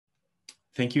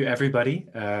Thank you everybody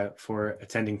for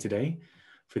attending today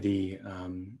for the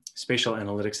Spatial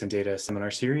Analytics and Data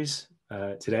Seminar Series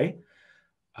today.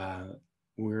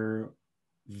 We're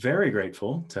very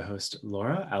grateful to host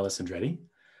Laura Alessandretti.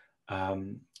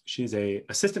 She's an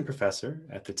assistant professor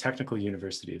at the Technical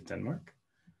University of Denmark.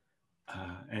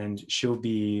 And she'll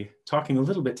be talking a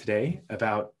little bit today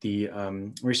about the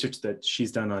research that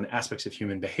she's done on aspects of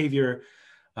human behavior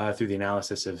through the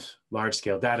analysis of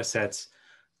large-scale data sets,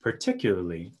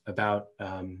 particularly about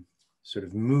sort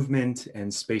of movement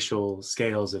and spatial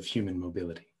scales of human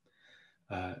mobility.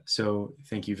 So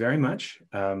thank you very much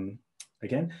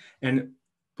again. And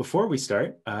before we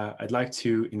start, I'd like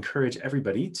to encourage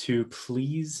everybody to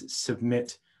please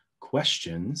submit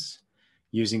questions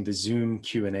using the Zoom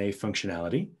Q&A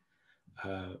functionality.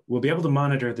 We'll be able to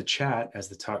monitor the chat as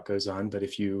the talk goes on, but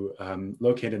if you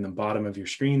locate in the bottom of your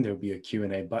screen, there'll be a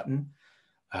Q&A button.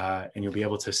 And you'll be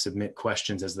able to submit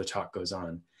questions as the talk goes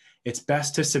on. It's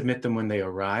best to submit them when they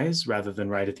arise rather than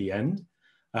right at the end,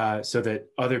 so that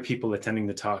other people attending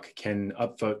the talk can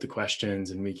upvote the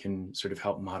questions and we can sort of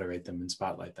help moderate them and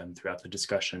spotlight them throughout the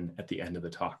discussion at the end of the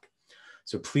talk.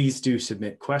 So please do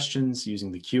submit questions using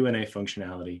the Q&A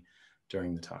functionality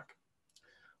during the talk.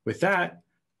 With that,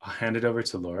 I'll hand it over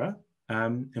to Laura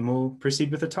and we'll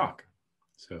proceed with the talk.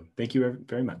 So thank you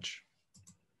very much.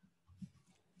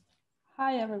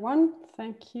 Hi, everyone.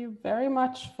 Thank you very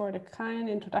much for the kind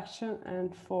introduction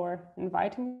and for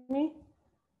inviting me.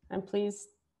 I'm pleased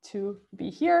to be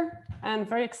here and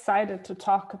very excited to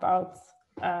talk about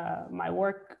my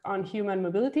work on human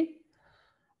mobility.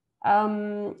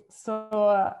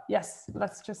 Yes,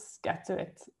 let's just get to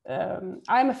it.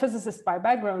 I'm a physicist by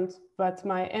background, but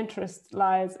my interest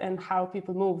lies in how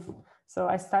people move. So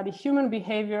I study human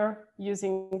behavior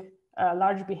using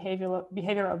large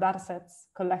behavioral data sets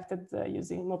collected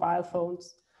using mobile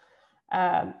phones.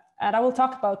 And I will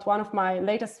talk about one of my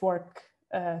latest work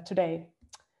today.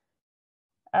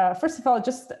 First of all,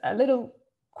 just a little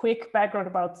quick background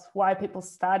about why people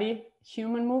study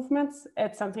human movements.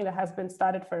 It's something that has been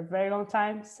studied for a very long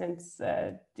time, since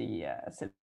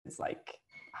like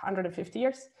 150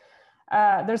 years.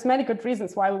 There's many good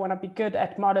reasons why we want to be good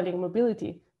at modeling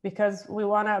mobility, because we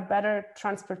want to better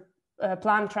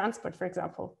plan transport, for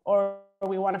example, or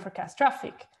we want to forecast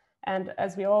traffic. And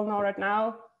as we all know right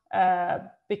now,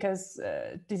 because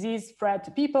disease spread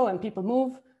to people and people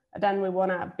move, then we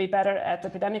want to be better at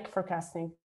epidemic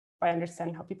forecasting by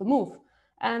understanding how people move.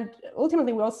 And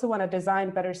ultimately, we also want to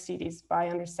design better cities by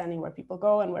understanding where people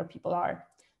go and where people are.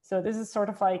 So this is sort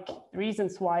of like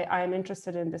reasons why I'm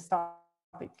interested in this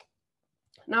topic.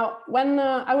 Now, when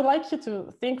I would like you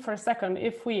to think for a second,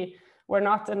 if we were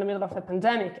not in the middle of a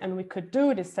pandemic and we could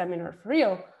do this seminar for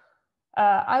real,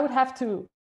 I would have to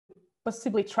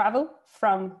possibly travel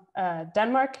from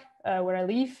Denmark, where I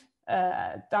live,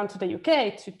 down to the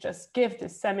UK to just give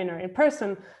this seminar in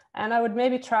person. And I would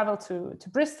maybe travel to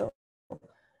Bristol, to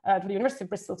the University of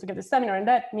Bristol to give this seminar. And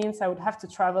that means I would have to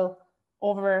travel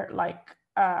over like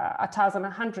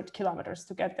 1,100 kilometers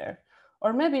to get there.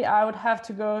 Or maybe I would have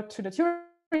to go to the Turing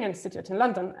Institute in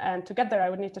London, and to get there I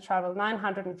would need to travel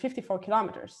 954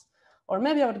 kilometers. Or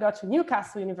maybe I would go to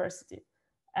Newcastle University,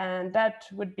 and that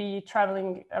would be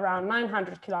traveling around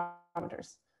 900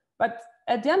 kilometers. But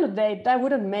at the end of the day, that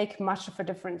wouldn't make much of a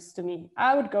difference to me.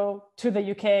 I would go to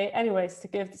the UK anyways to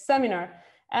give the seminar,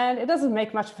 and it doesn't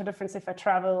make much of a difference if I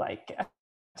travel like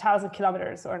 1,000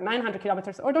 kilometers or 900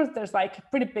 kilometers, or there's like a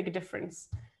pretty big difference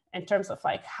in terms of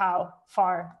like how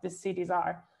far the cities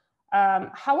are.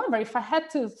 However, if I had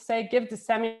to say give the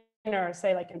seminar,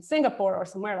 say like in Singapore or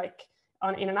somewhere like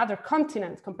in another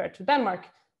continent compared to Denmark,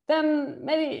 then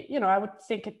maybe, you know, I would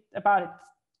think about it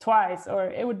twice, or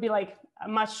it would be like a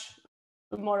much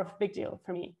more of a big deal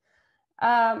for me.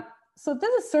 So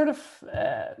this is sort of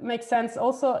makes sense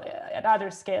also at other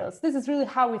scales. This is really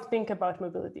how we think about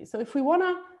mobility. So if we want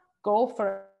to go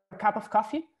for a cup of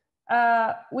coffee,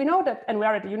 we know that, and we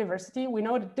are at the university, we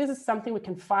know that this is something we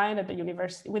can find at the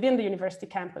university, within the university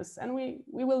campus. And we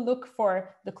will look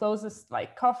for the closest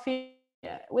like coffee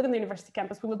within the university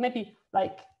campus. We will maybe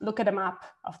like look at a map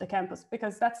of the campus,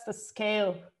 because that's the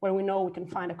scale where we know we can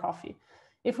find a coffee.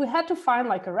 If we had to find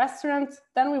like a restaurant,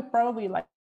 then we probably like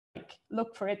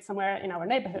look for it somewhere in our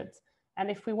neighborhood.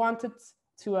 And if we wanted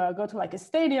to go to like a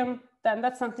stadium, then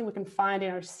that's something we can find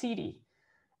in our city.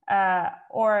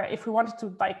 Or if we wanted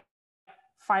to like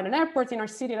find an airport in our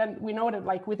city, then we know that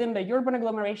like within the urban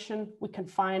agglomeration, we can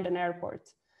find an airport.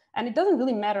 And it doesn't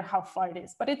really matter how far it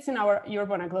is, but it's in our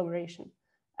urban agglomeration.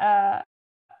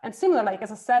 And similar, like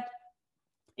as I said,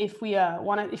 if we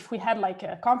had like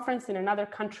a conference in another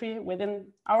country within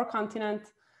our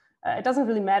continent, It doesn't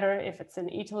really matter if it's in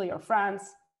Italy or France.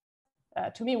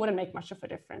 To me, it wouldn't make much of a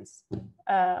difference.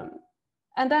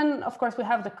 And then, of course, we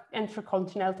have the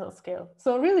intercontinental scale.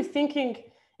 So really thinking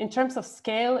in terms of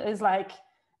scale is like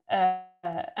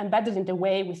embedded in the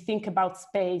way we think about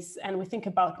space and we think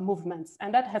about movements.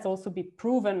 And that has also been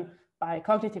proven by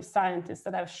cognitive scientists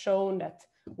that have shown that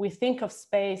we think of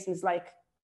space as like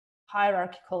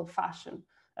hierarchical fashion,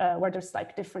 where there's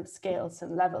like different scales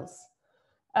and levels.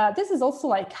 This is also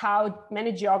like how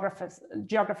many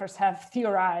geographers have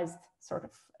theorized sort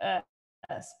of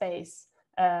space.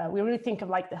 We really think of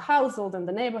like the household and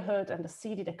the neighborhood and the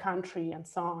city, the country, and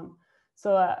so on.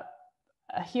 So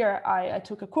here I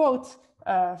took a quote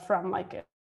from like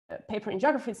a paper in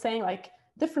geography saying like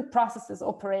different processes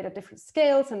operate at different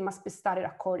scales and must be studied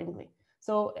accordingly.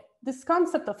 So this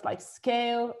concept of like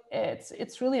scale,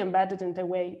 it's really embedded in the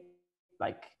way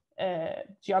like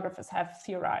geographers have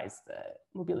theorized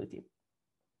mobility.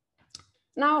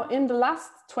 Now, in the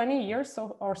last 20 years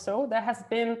or so, there has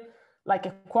been like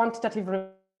a quantitative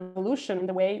revolution in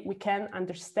the way we can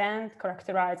understand,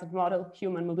 characterize, and model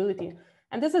human mobility.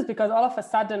 And this is because all of a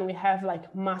sudden we have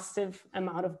like massive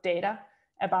amount of data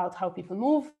about how people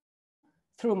move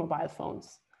through mobile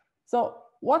phones. So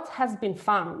what has been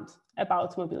found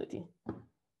about mobility?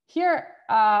 Here,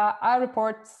 I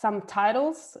report some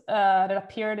titles that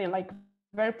appeared in like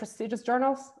very prestigious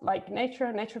journals like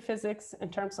Nature Physics in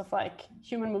terms of like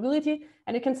human mobility.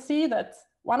 And you can see that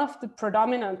one of the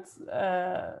predominant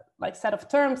like set of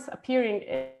terms appearing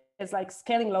is like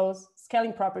scaling laws,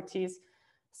 scaling properties,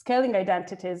 scaling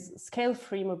identities,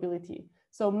 scale-free mobility.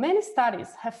 So many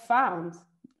studies have found,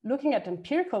 looking at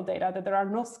empirical data, that there are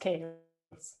no scales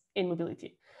in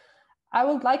mobility. I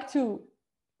would like to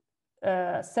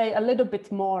say a little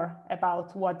bit more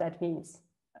about what that means.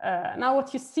 Now,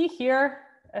 what you see here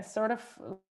is sort of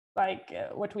like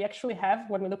what we actually have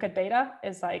when we look at data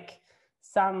is like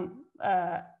some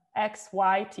X,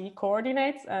 Y, T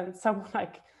coordinates and some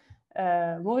like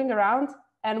moving around.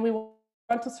 And we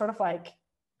want to sort of like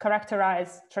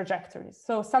characterize trajectories.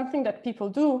 So something that people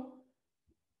do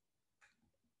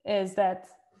is that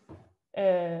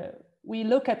we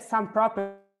look at some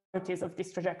properties of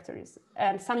these trajectories.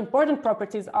 And some important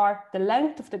properties are the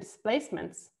length of the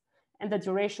displacements and the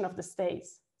duration of the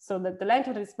stays. So that the length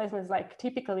of the displacement is like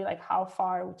typically like how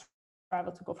far we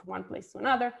travel to go from one place to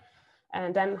another.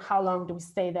 And then how long do we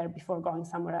stay there before going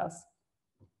somewhere else?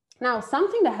 Now,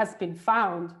 something that has been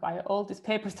found by all these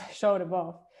papers I showed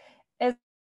above is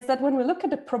that when we look at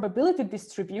the probability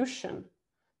distribution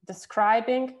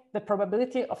describing the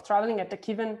probability of traveling at a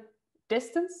given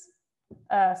distance,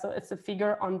 so it's a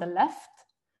figure on the left,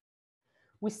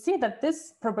 we see that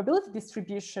this probability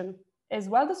distribution is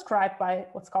well described by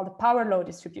what's called the power law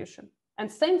distribution.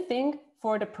 And same thing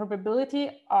for the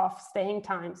probability of staying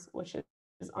times, which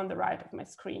is on the right of my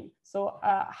screen. So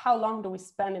how long do we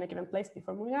spend in a given place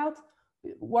before moving out?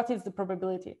 What is the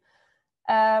probability?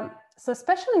 So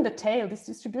especially in the tail, these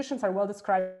distributions are well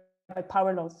described by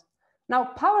power laws. Now,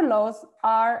 power laws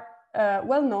are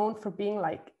well known for being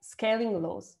like scaling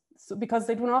laws, so because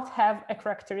they do not have a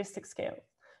characteristic scale.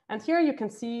 And here you can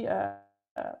see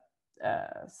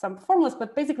some formulas,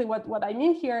 but basically what I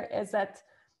mean here is that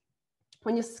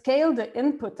when you scale the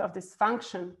input of this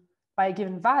function by a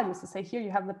given value, so say here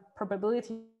you have the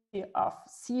probability of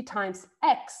C times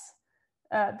X,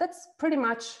 that's pretty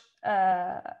much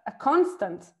a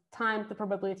constant times the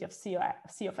probability of P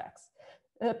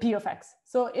of X.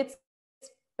 So it's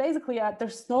basically,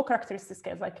 there's no characteristic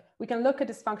scales. Like we can look at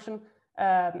this function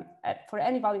for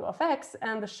any value of X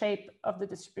and the shape of the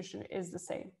distribution is the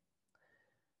same.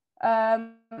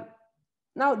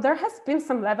 Now, there has been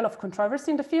some level of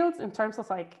controversy in the field in terms of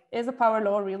like, is a power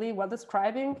law really well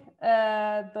describing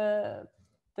the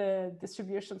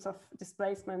distributions of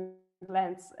displacement,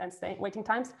 lengths, and waiting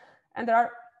times? And there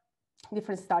are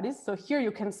different studies. So here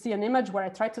you can see an image where I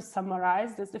try to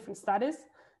summarize these different studies.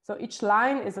 So each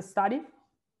line is a study.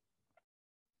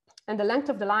 And the length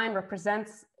of the line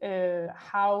represents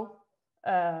how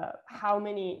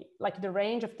many, like the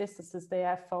range of distances they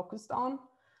have focused on.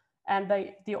 And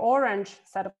the orange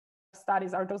set of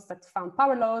studies are those that found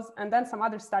power laws, and then some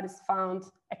other studies found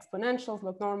exponentials,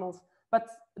 log normals. But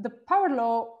the power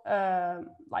law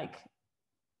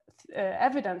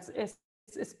evidence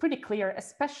is pretty clear,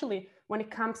 especially when it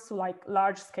comes to like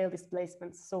large scale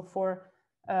displacements. So for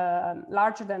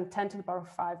larger than 10 to the power of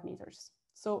 5 meters.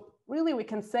 So really we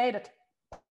can say that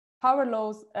power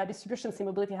laws, distributions in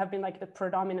mobility have been like the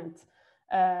predominant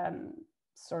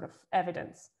sort of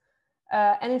evidence.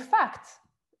 And in fact,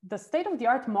 the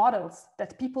state-of-the-art models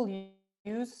that people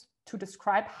use to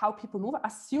describe how people move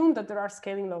assume that there are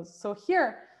scaling laws. So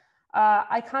here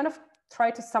I kind of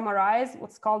try to summarize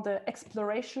what's called the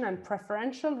exploration and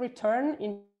preferential return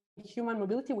in human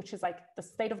mobility, which is like the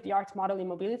state-of-the-art model in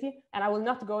mobility. And I will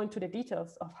not go into the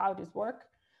details of how this works.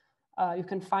 You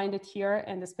can find it here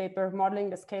in this paper, Modeling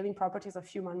the Scaling Properties of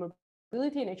Human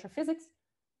Mobility in Nature Physics.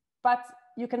 But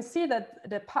you can see that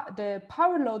the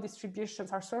power law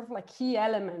distributions are sort of like key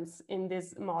elements in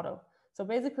this model. So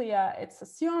basically, it's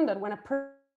assumed that when a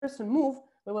person moves,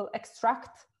 we will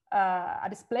extract a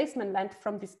displacement length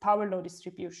from these power law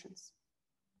distributions.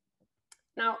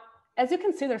 Now, as you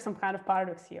can see, there's some kind of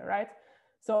paradox here, right?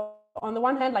 So on the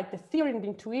one hand, like the theory and the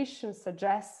intuition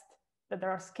suggest that there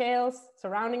are scales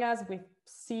surrounding us. We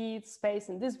see space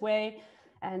in this way,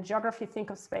 and geography think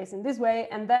of space in this way.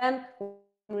 And then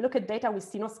when we look at data, we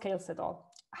see no scales at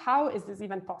all. How is this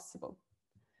even possible?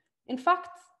 In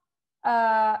fact,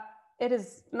 it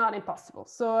is not impossible.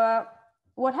 So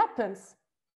what happens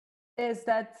is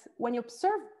that when you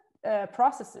observe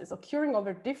processes occurring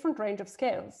over different range of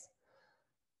scales,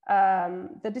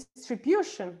 the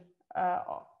distribution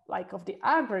like of the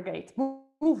aggregate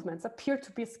movements appear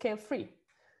to be scale free.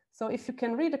 So if you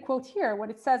can read the quote here, what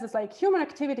it says is like human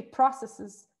activity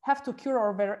processes have to occur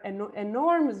over an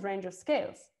enormous range of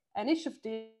scales. And each of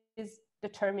these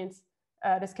determines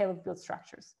the scale of built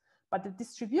structures. But the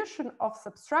distribution of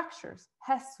substructures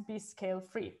has to be scale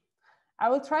free. I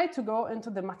will try to go into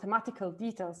the mathematical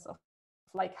details of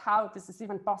like how this is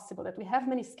even possible, that we have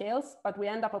many scales, but we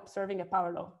end up observing a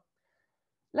power law.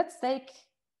 Let's take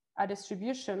a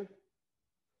distribution,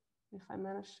 if I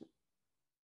manage to,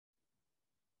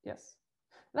 yes.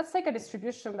 Let's take a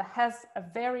distribution that has a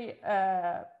very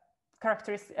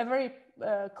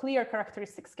clear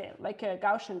characteristic scale, like a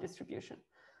Gaussian distribution.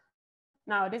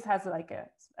 Now this has like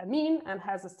a mean and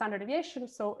has a standard deviation,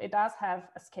 so it does have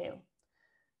a scale.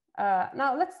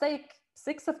 Now let's take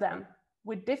 6 of them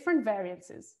with different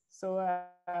variances, so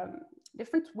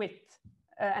different width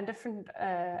and different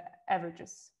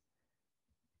averages.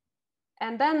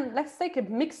 And then let's take a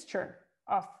mixture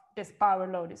of this power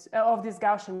law, of this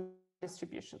Gaussian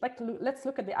distribution. Like, let's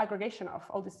look at the aggregation of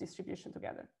all this distribution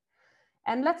together.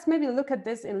 And let's maybe look at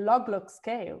this in log-log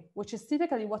scale, which is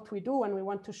typically what we do when we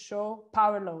want to show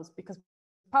power laws, because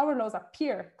power laws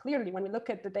appear clearly when we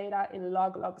look at the data in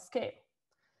log-log scale.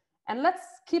 And let's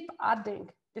keep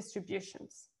adding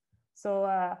distributions.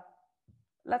 So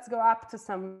let's go up to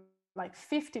some like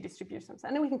 50 distributions.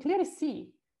 And then we can clearly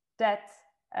see that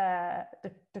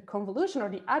the convolution or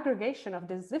the aggregation of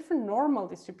these different normal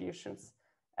distributions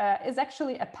is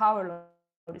actually a power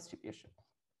law distribution.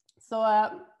 So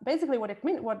basically what it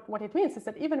means is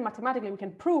that even mathematically we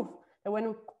can prove that when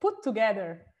we put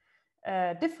together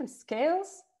different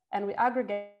scales and we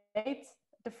aggregate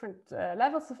different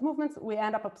levels of movements, we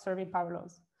end up observing power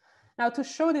laws. Now, to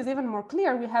show this even more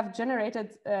clear, we have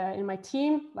generated in my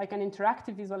team like an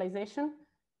interactive visualization.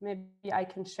 Maybe I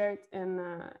can share it in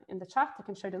the chat. I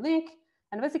can share the link.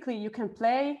 And basically, you can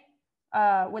play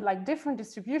with like different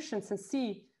distributions and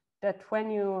see that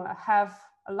when you have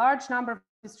a large number of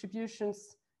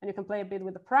distributions and you can play a bit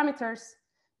with the parameters,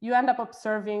 you end up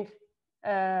observing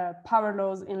power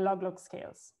laws in log-log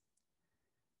scales.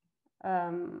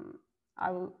 I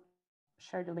will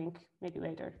share the link maybe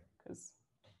later, because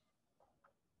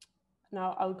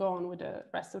now I'll go on with the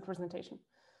rest of the presentation.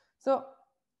 So,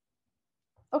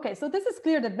 okay, so this is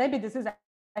clear that maybe this is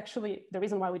actually the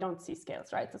reason why we don't see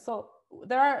scales, right? So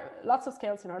there are lots of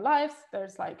scales in our lives.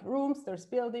 There's like rooms, there's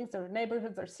buildings, there's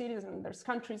neighborhoods, there's cities, and there's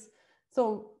countries.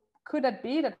 So could it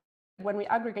be that when we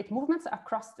aggregate movements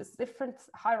across these different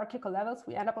hierarchical levels,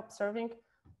 we end up observing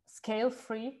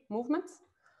scale-free movements?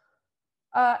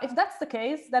 If that's the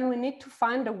case, then we need to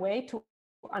find a way to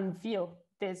unveil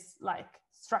these like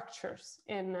structures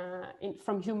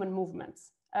from human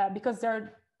movements because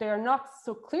they're not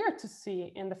so clear to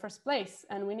see in the first place,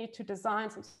 and we need to design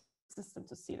some system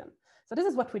to see them. So this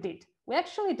is what we did. We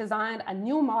actually designed a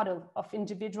new model of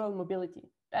individual mobility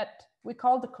that we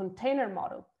call the container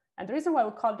model. And the reason why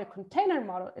we call it a container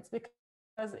model, it's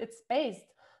because it's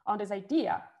based on this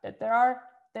idea that there are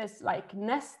these like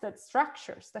nested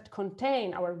structures that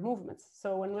contain our movements.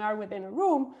 So when we are within a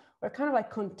room, we're kind of like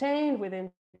contained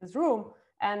within this room,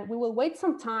 and we will wait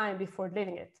some time before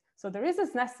leaving it. So there is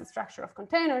this nested structure of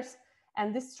containers,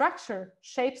 and this structure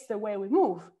shapes the way we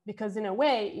move, because in a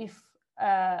way, if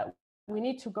we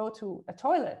need to go to a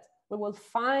toilet, we will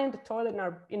find the toilet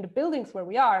in the buildings where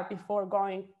we are before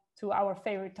going to our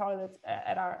favorite toilet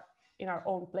in our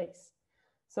own place.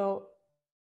 So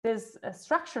this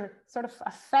structure sort of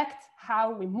affects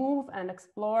how we move and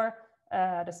explore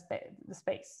the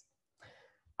space.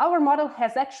 Our model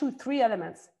has actually 3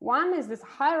 elements. One is this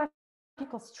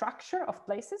hierarchical structure of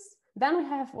places. Then we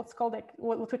have what's called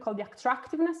what we call the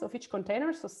attractiveness of each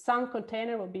container. So some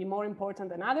container will be more important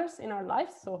than others in our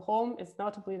lives. So home is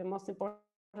notably the most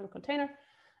important container,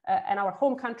 and our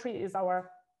home country is our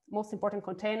most important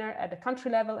container at the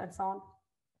country level, and so on.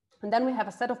 And then we have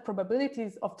a set of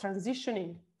probabilities of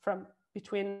transitioning from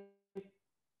between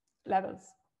levels.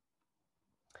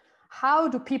 How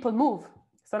do people move?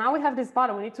 So now we have this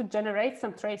model. We need to generate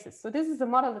some traces. So this is a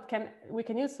model that we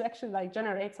can use to actually like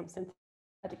generate some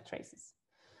synthetic traces.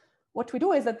 What we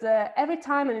do is that every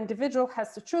time an individual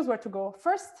has to choose where to go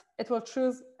first, it will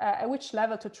choose at which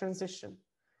level to transition.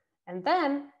 And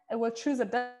then it will choose a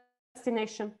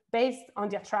destination based on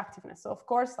the attractiveness. So of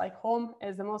course, like home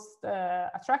is the most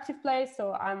attractive place.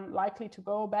 So I'm likely to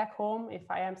go back home if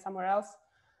I am somewhere else,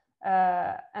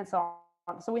 and so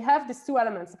on. So we have these two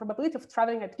elements, the probability of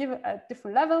traveling at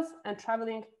different levels and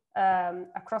traveling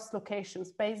across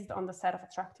locations based on the set of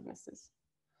attractivenesses.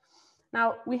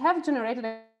 Now we have generated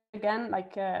again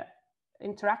like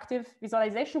interactive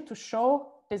visualization to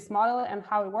show this model and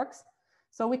how it works.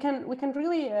 So we can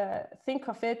really think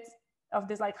of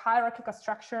this like hierarchical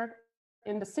structure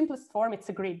in the simplest form. It's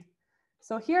a grid.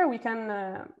 So here we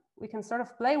can sort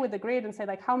of play with the grid and say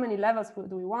like how many levels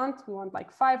do we want? We want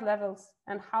like 5 levels,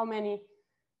 and how many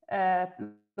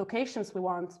locations we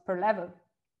want per level.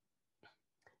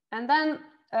 And then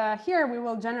here we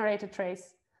will generate a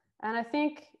trace. And I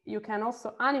think you can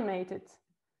also animate it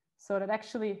so that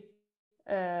actually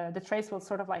the trace will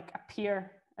sort of like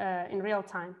appear in real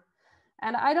time.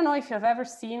 And I don't know if you've ever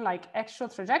seen like actual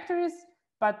trajectories,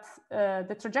 but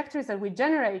the trajectories that we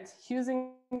generate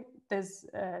using this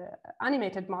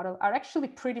animated model are actually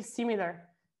pretty similar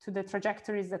to the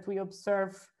trajectories that we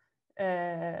observe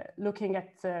looking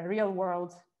at real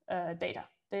world data.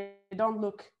 They don't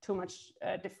look too much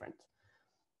different.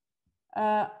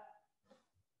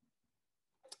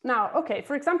 Now, okay,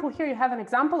 for example, here you have an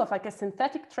example of like a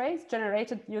synthetic trace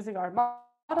generated using our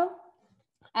model.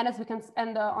 And as we can,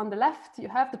 on the left, you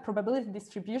have the probability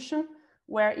distribution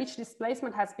where each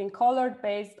displacement has been colored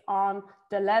based on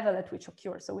the level at which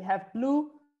occurs. So we have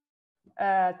blue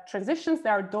transitions.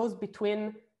 There are those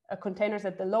between containers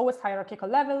at the lowest hierarchical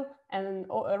level, and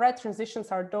red transitions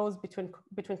are those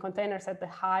between containers at the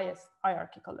highest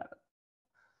hierarchical level.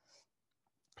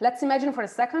 Let's imagine for a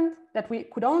second that we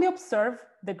could only observe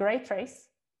the gray trace,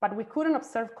 but we couldn't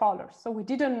observe colors. So we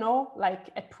didn't know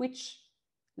like at which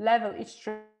level each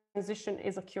transition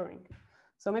is occurring.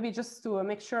 So maybe just to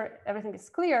make sure everything is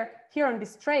clear, here on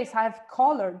this trace, I have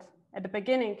colored at the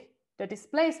beginning the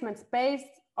displacements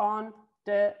based on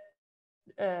the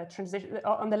transition,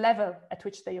 on the level at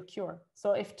which they occur.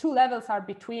 So if 2 levels are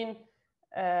between,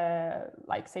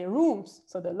 like say rooms,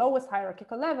 so the lowest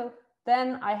hierarchical level,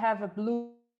 then I have a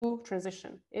blue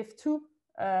transition. If 2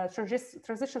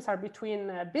 transitions are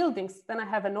between buildings, then I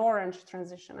have an orange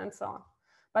transition, and so on.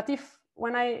 But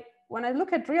when I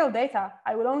look at real data,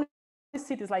 I will only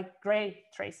see these like gray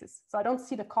traces. So I don't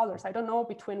see the colors. I don't know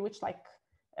between which like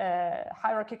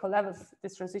hierarchical levels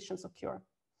these transitions occur.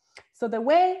 So the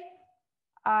way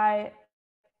I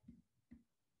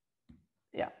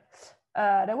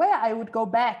would go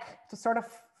back to sort of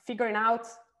figuring out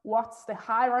what's the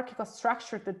hierarchical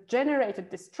structure that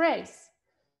generated this trace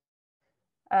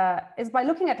is by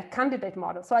looking at a candidate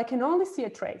model. So I can only see a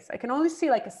trace. I can only see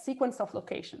like a sequence of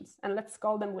locations, and let's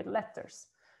call them with letters.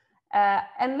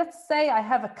 And let's say I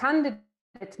have a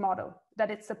candidate model, that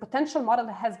it's a potential model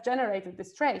that has generated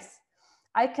this trace.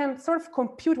 I can sort of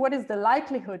compute what is the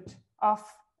likelihood of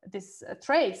this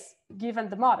trace given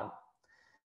the model.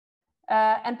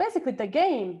 And basically the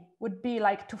game would be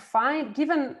like to find,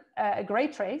 given a gray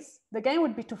trace, the game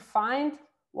would be to find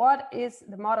what is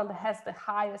the model that has the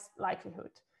highest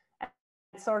likelihood, and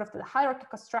sort of the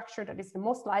hierarchical structure that is the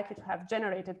most likely to have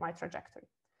generated my trajectory.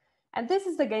 And this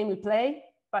is the game we play,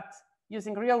 but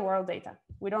using real world data.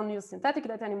 We don't use synthetic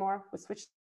data anymore, we switch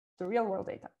to real world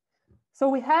data. So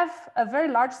we have a very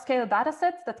large scale data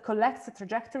set that collects the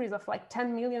trajectories of like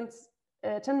 10 million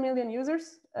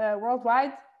users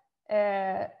worldwide.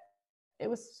 It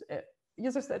was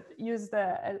users that used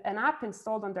an app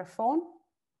installed on their phone.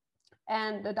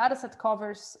 And the dataset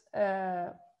covers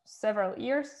several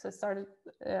years, so it started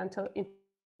until in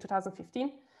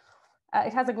 2015.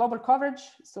 It has a global coverage,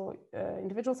 so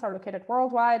individuals are located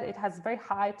worldwide. It has very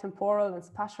high temporal and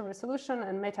spatial resolution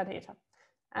and metadata.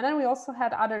 And then we also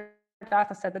had other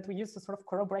dataset that we used to sort of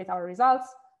corroborate our results,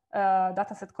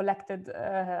 dataset collected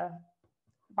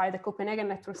by the Copenhagen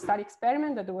Network Study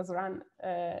Experiment that was run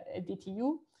at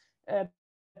DTU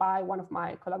by one of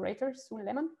my collaborators, Sune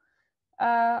Lehmann.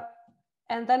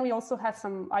 And then we also have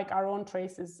some like our own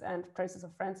traces and traces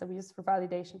of friends that we use for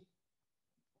validation.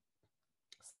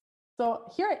 So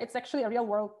here it's actually a real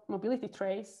world mobility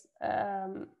trace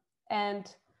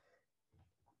and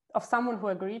of someone who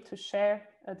agreed to share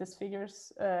these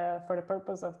figures for the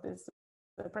purpose of this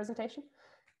presentation.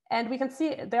 And we can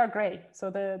see they are gray. So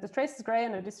the trace is gray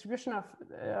and the distribution of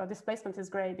displacement is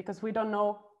gray because we don't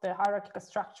know the hierarchical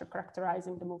structure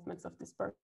characterizing the movements of this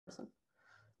person.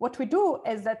 What we do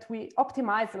is that we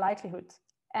optimize the likelihood,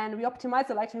 and we optimize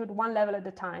the likelihood one level at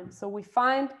a time. So we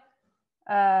find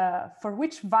for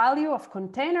which value of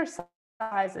container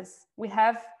sizes we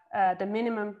have the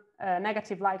minimum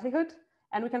negative likelihood,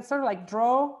 and we can sort of like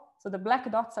draw. So the black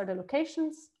dots are the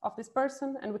locations of this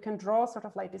person, and we can draw sort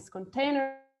of like this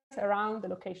container around the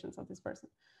locations of this person.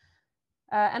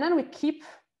 And then we keep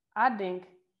adding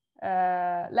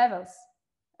levels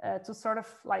to sort of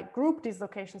like group these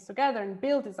locations together and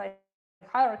build this like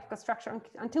hierarchical structure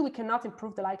until we cannot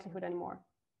improve the likelihood anymore.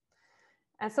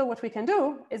 And so what we can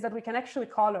do is that we can actually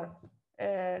color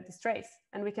this trace,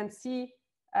 and we can see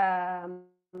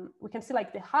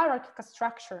like the hierarchical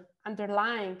structure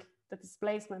underlying the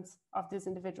displacements of this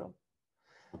individual.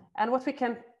 And what we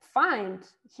can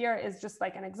find here is just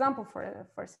like an example for a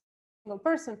single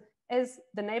person is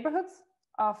the neighborhoods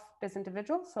of this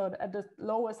individual. So at the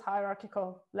lowest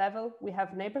hierarchical level, we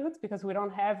have neighborhoods because we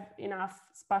don't have enough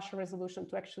spatial resolution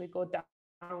to actually go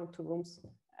down to rooms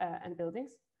and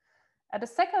buildings. At the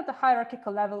second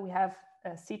hierarchical level, we have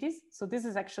cities. So this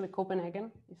is actually Copenhagen.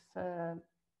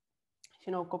 If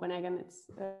you know Copenhagen, it's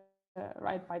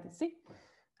right by the sea.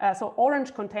 So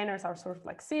orange containers are sort of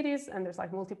like cities, and there's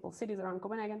like multiple cities around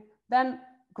Copenhagen. Then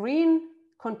green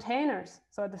containers.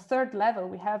 So at the third level,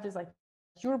 we have this like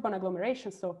urban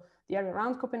agglomerations. So the area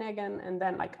around Copenhagen, and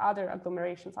then like other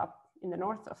agglomerations up in the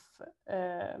north of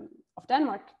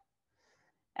Denmark.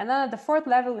 And then at the fourth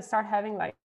level, we start having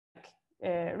like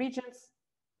regions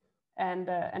and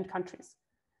countries.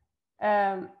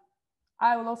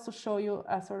 I will also show you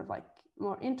a sort of like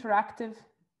more interactive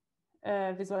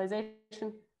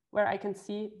visualization where I can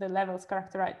see the levels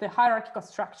characterize the hierarchical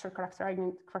structure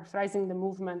characterizing the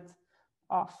movement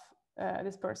of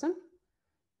this person.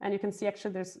 And you can see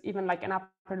actually there's even like an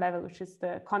upper level, which is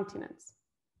the continents.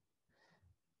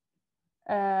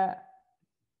 Now,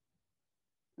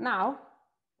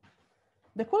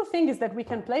 the cool thing is that we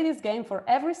can play this game for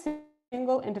every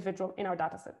single individual in our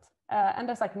dataset. And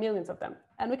there's like millions of them.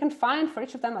 And we can find for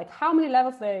each of them like how many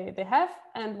levels they have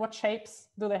and what shapes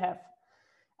do they have.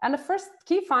 And the first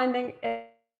key finding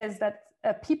is that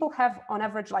people have on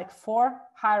average like 4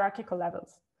 hierarchical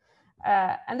levels.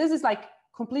 And this is like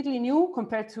completely new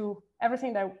compared to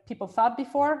everything that people thought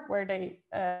before, where they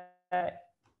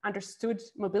understood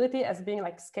mobility as being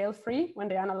like scale free when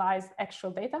they analyzed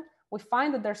actual data. We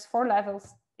find that there's 4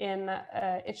 levels on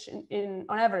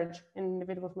average in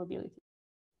individual mobility.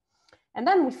 And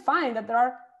then we find that there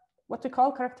are what we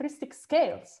call characteristic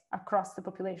scales across the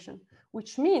population,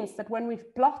 which means that when we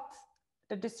plot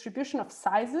the distribution of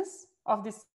sizes of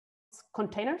these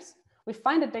containers, we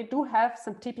find that they do have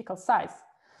some typical size.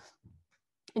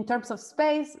 In terms of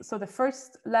space, so the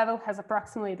first level has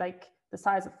approximately like the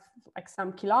size of like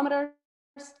some kilometers,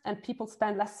 and people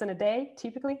spend less than a day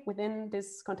typically within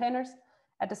these containers.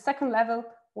 At the second level,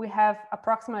 we have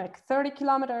approximately like 30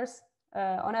 kilometers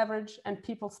on average, and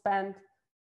people spend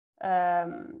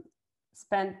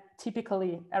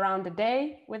typically around a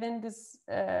day within these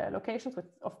locations, with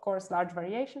of course large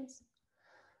variations.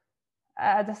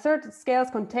 The third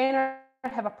scales container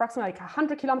have approximately like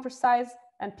 100 kilometer size,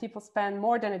 and people spend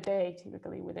more than a day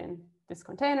typically within these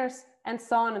containers, and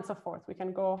so on and so forth. We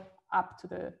can go up to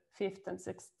the 5th and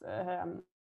 6th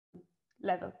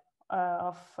level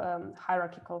of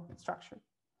hierarchical structure.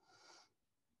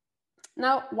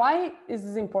 Now, why is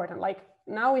this important? Like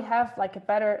now we have like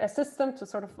a system to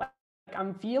sort of like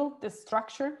unveil this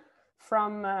structure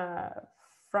from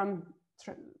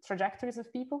trajectories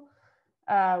of people.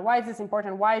 Why is this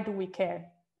important? Why do we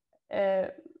care?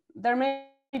 There may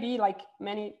be like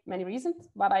many reasons,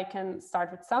 but I can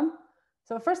start with some.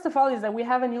 So first of all is that we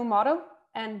have a new model,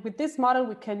 and with this model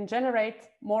we can generate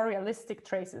more realistic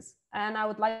traces. And I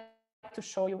would like to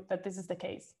show you that this is the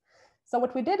case. So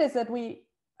what we did is that we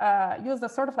used a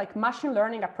sort of like machine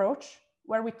learning approach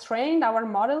where we trained our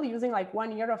model using like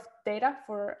 1 year of data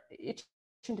for each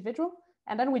individual.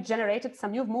 And then we generated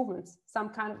some new movements, some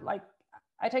kind of like,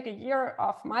 I take a year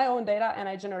of my own data and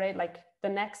I generate like the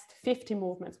next 50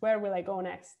 movements. Where will I go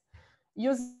next?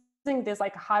 Using this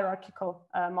like hierarchical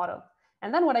model.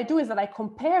 And then what I do is that I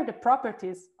compare the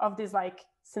properties of these like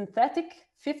synthetic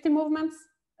 50 movements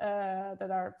that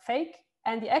are fake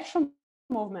and the actual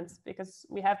movements, because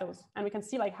we have those, and we can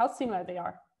see like how similar they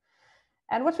are.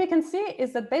 And what we can see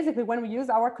is that basically when we use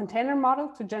our container model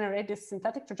to generate these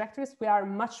synthetic trajectories, we are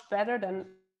much better than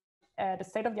the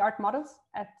state-of-the-art models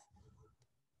at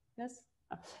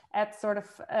sort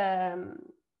of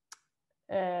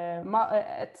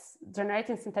at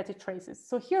generating synthetic traces.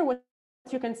 So here what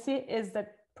you can see is the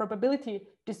probability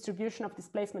distribution of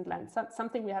displacement length,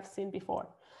 something we have seen before.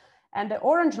 And the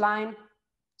orange line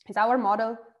is our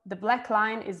model, the black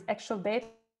line is actual data,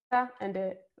 and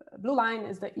the blue line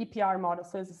is the EPR model,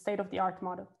 so it's a state-of-the-art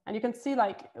model. And you can see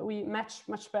like we match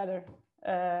much better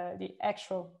the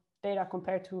actual data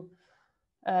compared to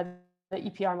the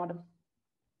EPR model.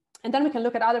 And then we can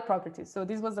look at other properties. So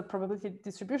this was the probability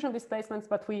distribution of displacements,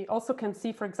 but we also can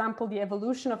see, for example, the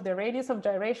evolution of the radius of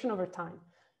gyration over time.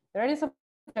 The radius of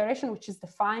gyration, which is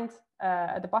defined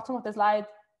at the bottom of the slide,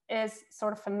 is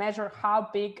sort of a measure how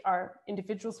big our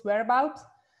individuals were about.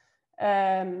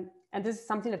 And this is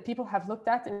something that people have looked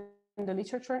at in the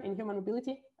literature in human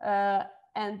mobility.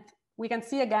 And we can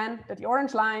see again that the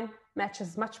orange line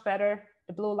matches much better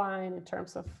the blue line in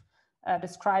terms of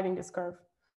describing this curve.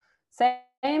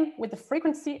 Same with the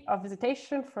frequency of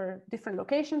visitation for different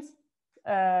locations.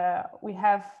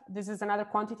 This is another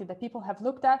quantity that people have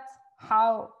looked at,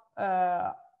 how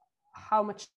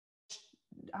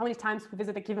many times we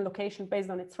visit a given location based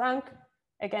on its rank.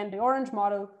 Again, the orange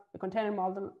model, the container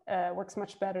model, works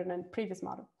much better than the previous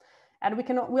model. And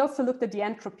we also looked at the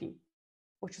entropy,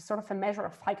 which is sort of a measure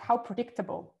of like how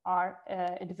predictable are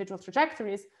individual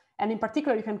trajectories. And in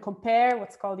particular, you can compare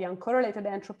what's called the uncorrelated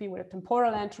entropy with a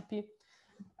temporal entropy,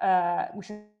 which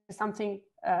is something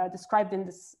described in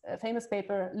this famous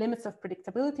paper, Limits of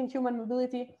Predictability in Human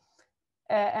Mobility.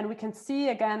 And we can see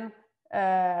again,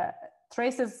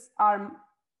 traces are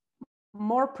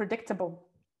more predictable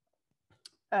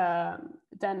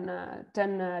than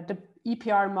the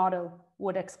EPR model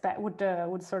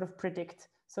would sort of predict.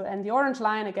 So, and the orange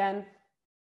line again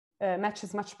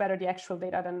matches much better the actual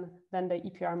data than the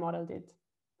EPR model did.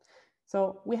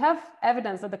 So we have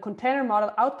evidence that the container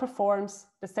model outperforms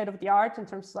the state-of-the-art in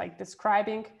terms of like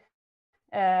describing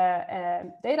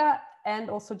data and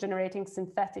also generating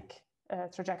synthetic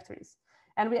trajectories.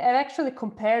 And we have actually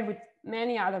compared with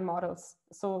many other models.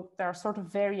 So there are sort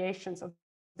of variations of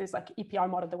this like EPR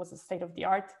model that was the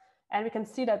state-of-the-art. And we can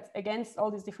see that against all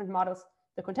these different models,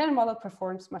 the container model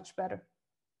performs much better.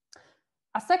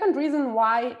 A second reason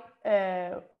why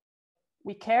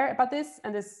we care about this,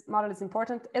 and this model is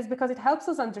important, is because it helps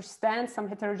us understand some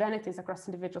heterogeneities across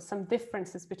individuals, some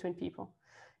differences between people.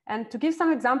 And to give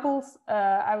some examples,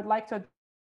 I would like to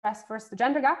address first the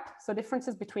gender gap, so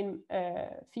differences between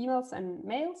females and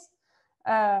males.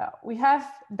 We have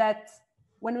that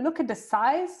when we look at the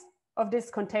size of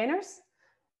these containers,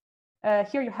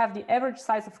 here you have the average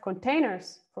size of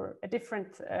containers for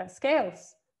different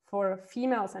scales for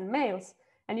females and males.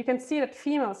 And you can see that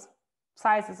females'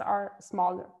 sizes are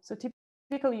smaller. So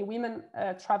typically women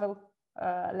travel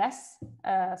less,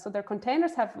 so their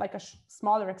containers have like a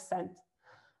smaller extent.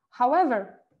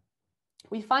 However,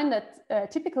 we find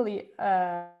that typically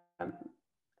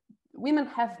women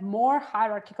have more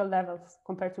hierarchical levels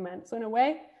compared to men. So in a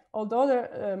way, although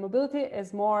their mobility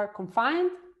is more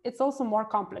confined, it's also more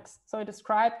complex. So it's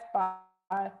described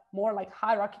by more like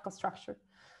hierarchical structure.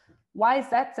 Why is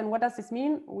that, and what does this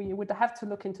mean? We would have to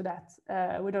look into that.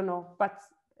 We don't know, but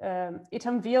it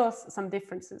unveils some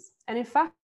differences. And in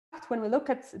fact, when we look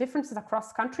at differences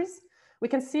across countries, we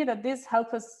can see that this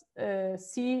helps us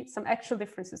see some actual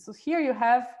differences. So here you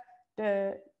have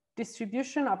the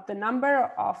distribution of the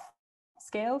number of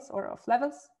scales or of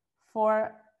levels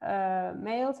for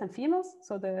males and females.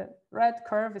 So the red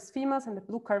curve is females and the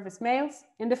blue curve is males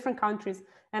in different countries.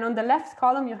 And on the left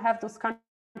column, you have those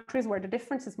countries where the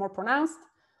difference is more pronounced,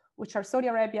 which are Saudi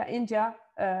Arabia, India,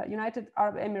 United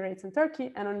Arab Emirates, and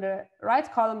Turkey. And on the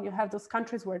right column, you have those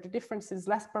countries where the difference is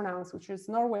less pronounced, which is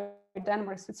Norway,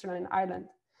 Denmark, Switzerland, and Ireland.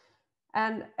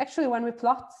 And actually, when we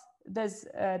plot this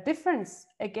difference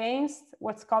against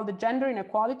what's called the gender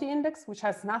inequality index, which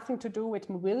has nothing to do with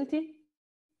mobility,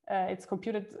 it's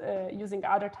computed using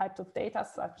other types of data,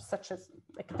 such as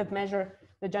that measure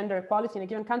the gender equality in a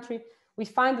given country, we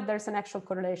find that there's an actual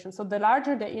correlation. So the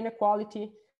larger the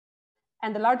inequality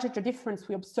and the larger the difference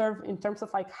we observe in terms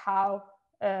of like how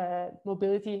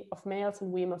mobility of males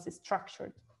and females is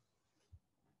structured.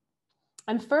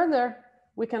 And further,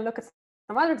 we can look at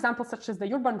some other examples, such as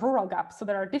the urban-rural gap. So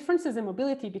there are differences in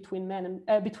mobility between men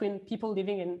and between people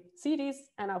living in cities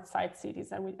and outside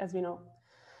cities, as we know.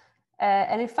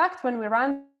 And in fact, when we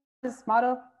run this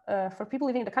model for people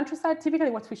living in the countryside,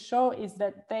 typically what we show is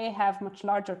that they have much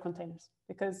larger containers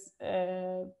because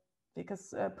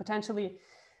potentially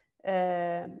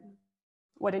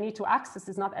what they need to access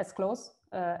is not as close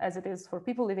as it is for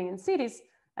people living in cities.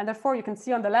 And therefore, you can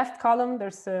see on the left column,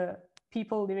 there's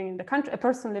people living in the country, a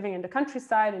person living in the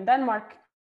countryside in Denmark.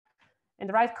 In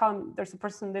the right column, there's a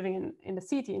person living in the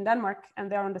city in Denmark,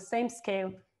 and they're on the same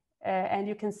scale. And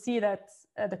you can see that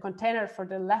the container for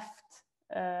the left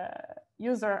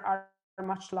user are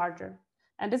much larger.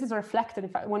 And this is reflected, in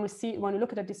fact, when we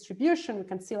look at the distribution, we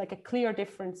can see like a clear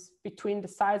difference between the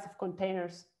size of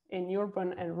containers in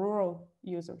urban and rural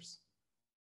users.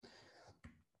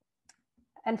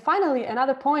 And finally,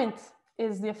 another point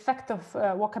is the effect of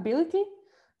walkability.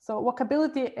 So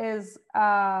walkability is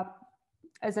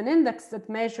as an index that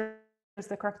measures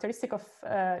the characteristic of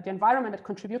the environment that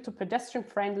contribute to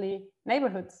pedestrian-friendly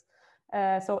neighborhoods.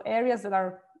 So areas that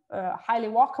are highly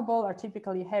walkable are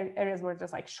typically areas where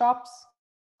there's like shops,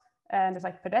 and there's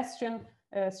like pedestrian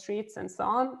streets and so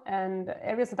on. And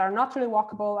areas that are not really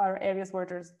walkable are areas where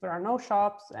there are no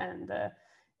shops, and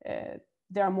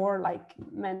they are more like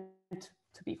meant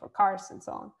to be for cars and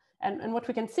so on. And what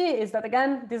we can see is that,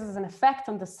 again, this is an effect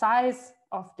on the size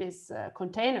of these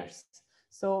containers.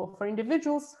 So for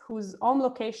individuals whose home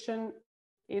location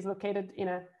is located in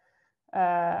a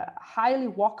highly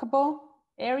walkable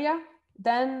area,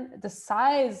 then the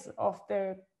size of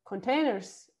their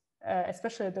containers,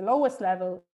 especially at the lowest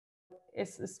level,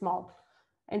 is small.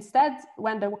 Instead,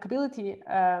 when the walkability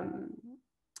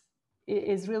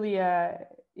is really,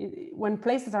 when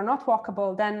places are not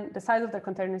walkable, then the size of the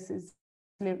containers is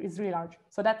really large.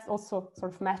 So that also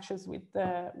sort of matches with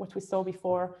what we saw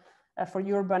before for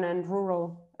urban and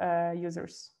rural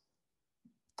users.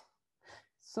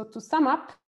 So to sum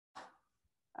up,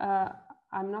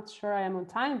 I'm not sure I am on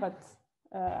time, but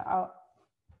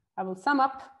I will sum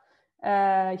up.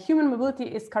 Human mobility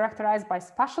is characterized by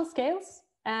spatial scales,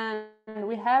 and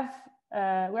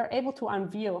we're able to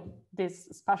unveil these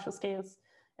spatial scales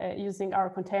using our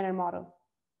container model.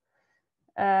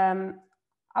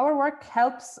 Our work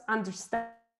helps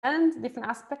understand different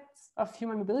aspects of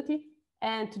human mobility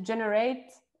and to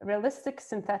generate realistic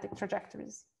synthetic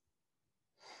trajectories.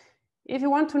 If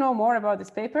you want to know more about this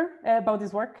paper, about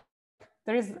this work,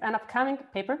 there is an upcoming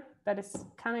paper that is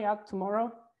coming out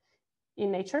tomorrow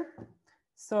in Nature.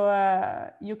 So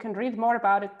you can read more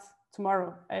about it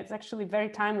tomorrow. It's actually very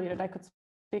timely that I could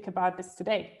speak about this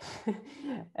today.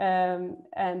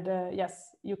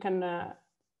 Yes, you can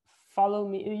follow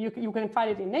me. You can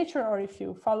find it in Nature, or if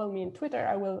you follow me on Twitter,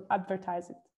 I will advertise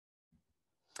it.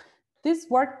 This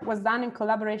work was done in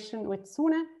collaboration with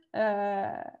Sune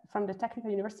from the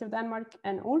Technical University of Denmark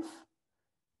and Ulf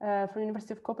from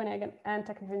University of Copenhagen and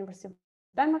Technical University of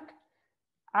Denmark.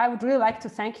 I would really like to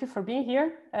thank you for being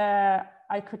here.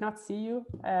 I could not see you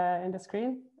in the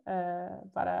screen,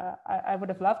 but I would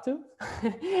have loved to.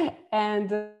 And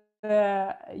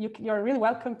you're really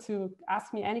welcome to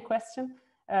ask me any question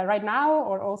right now,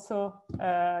 or also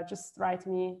just write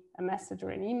me a message or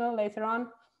an email later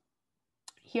on.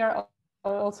 Here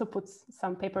I'll also put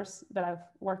some papers that I've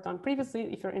worked on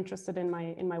previously if you're interested in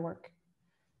my work.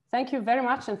 Thank you very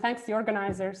much, and thanks to the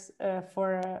organizers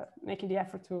for making the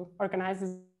effort to organize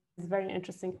this very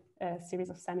interesting series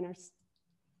of seminars.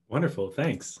 Wonderful,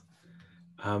 thanks.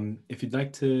 If you'd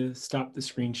like to stop the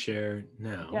screen share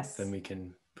now, yes, then we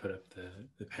can put up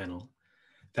the panel.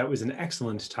 That was an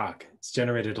excellent talk. It's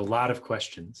generated a lot of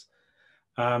questions.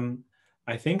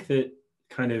 I think that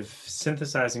kind of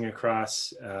synthesizing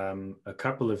across a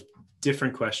couple of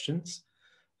different questions,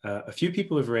 a few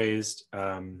people have raised,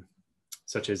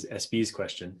 such as SB's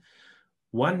question,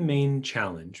 one main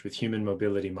challenge with human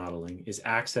mobility modeling is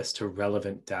access to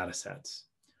relevant data sets.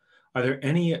 Are there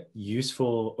any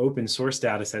useful open source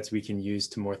data sets we can use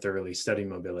to more thoroughly study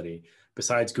mobility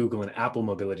besides Google and Apple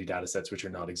mobility data sets, which are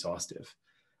not exhaustive?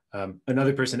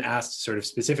 Another person asked sort of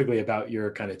specifically about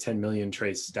your kind of 10 million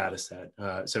trace data set.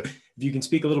 So if you can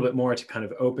speak a little bit more to kind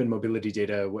of open mobility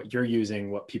data, what you're using,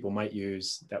 what people might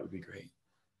use, that would be great.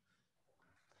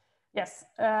 Yes,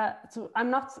 so I'm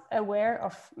not aware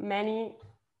of many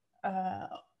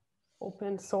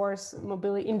open source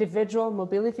individual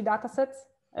mobility datasets.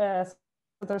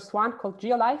 So there's one called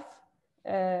GeoLife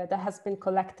that has been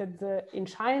collected in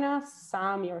China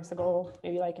some years ago,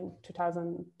 maybe like in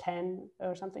 2010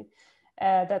 or something.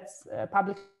 That's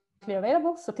publicly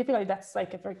available. So typically that's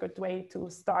like a very good way to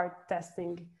start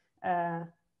testing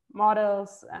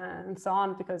models and so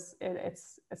on, because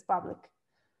it's public.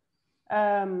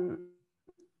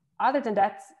 Other than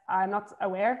that, I'm not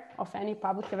aware of any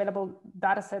publicly available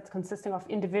datasets consisting of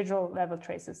individual level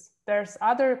traces. There's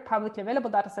other publicly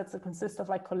available datasets that consist of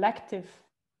like collective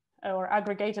or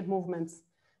aggregated movements.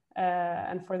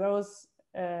 And for those,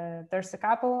 There's a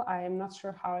couple. I'm not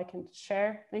sure how I can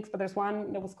share links, but there's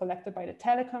one that was collected by the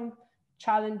Telecom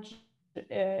Challenge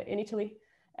in Italy.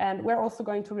 And we're also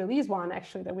going to release one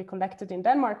actually that we collected in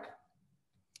Denmark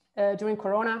during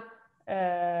Corona,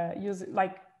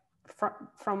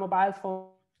 from mobile phone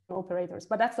operators.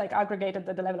 But that's like aggregated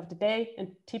at the level of the day.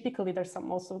 And typically there's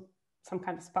also some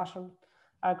kind of spatial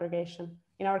aggregation.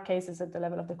 In our case, it's at the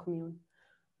level of the commune.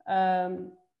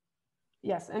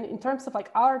 Yes, and in terms of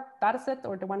like our dataset,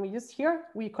 or the one we use here,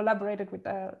 we collaborated with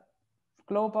a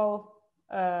global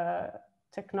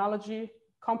technology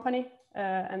company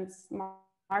and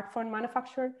smartphone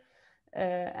manufacturer,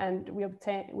 and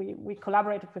we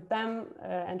collaborated with them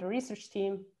and the research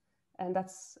team, and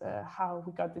that's how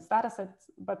we got this dataset.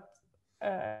 But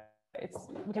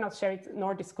we cannot share it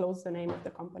nor disclose the name of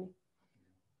the company.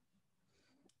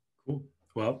 Cool.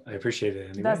 Well, I appreciate it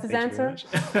anyway. Does this answer?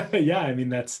 Yeah, I mean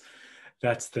that's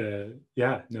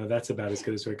about as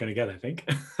good as we're going to get, I think.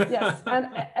 Yes, and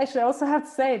actually I also have to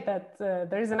say that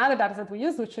there is another data set we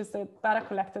use, which is the data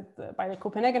collected by the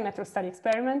Copenhagen Network Study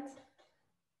Experiment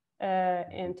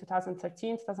in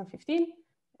 2013, 2015.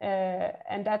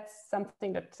 And that's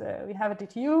something that we have at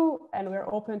DTU, and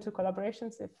we're open to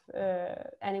collaborations. If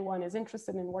anyone is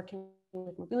interested in working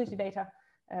with mobility data,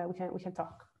 we can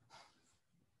talk.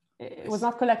 It was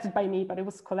not collected by me, but it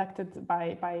was collected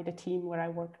by the team where I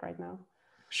work right now.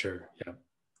 Sure. Yeah.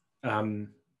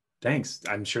 Thanks.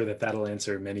 I'm sure that'll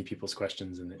answer many people's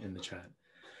questions in the chat.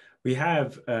 We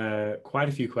have quite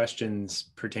a few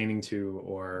questions pertaining to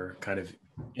or kind of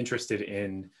interested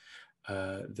in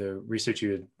the research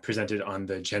you had presented on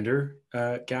the gender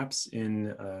gaps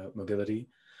in mobility.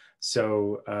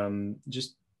 So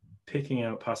just picking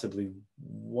out possibly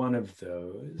one of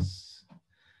those.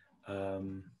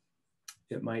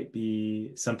 It might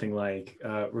be something like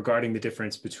regarding the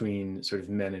difference between sort of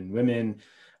men and women.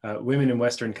 Women in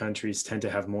Western countries tend to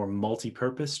have more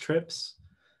multi-purpose trips,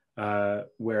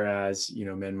 whereas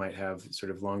men might have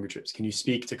sort of longer trips. Can you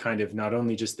speak to kind of not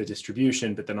only just the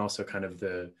distribution, but then also kind of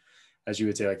the, as you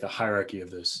would say, like the hierarchy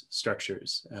of those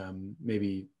structures?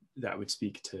 Maybe that would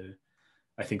speak to,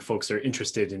 I think folks are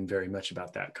interested in very much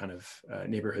about that kind of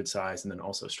neighborhood size and then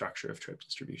also structure of trip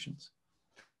distributions.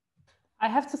 I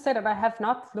have to say that I have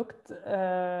not looked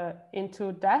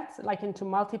into that, like into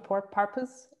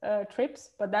multi-purpose trips,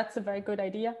 but that's a very good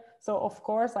idea. So of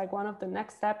course, like one of the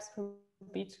next steps would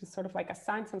be to sort of like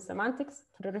assign some semantics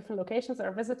to the different locations that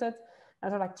are visited, and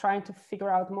sort of like trying to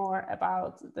figure out more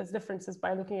about these differences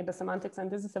by looking at the semantics. And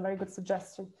this is a very good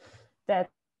suggestion that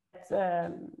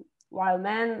while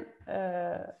men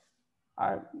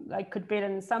are like could be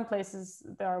in some places,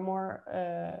 they are more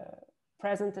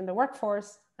present in the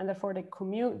workforce, and therefore the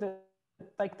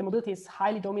mobility is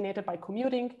highly dominated by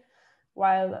commuting,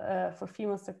 while for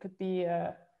females there could be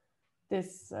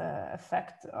this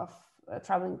effect of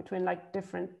traveling between like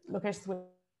different locations with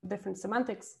different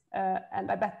semantics,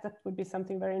 and I bet that would be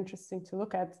something very interesting to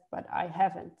look at, but I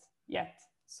haven't yet,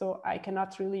 so I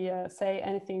cannot really say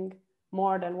anything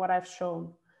more than what I've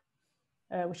shown,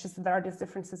 which is that there are these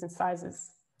differences in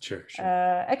sizes. Sure.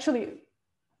 Actually,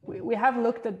 we have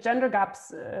looked at gender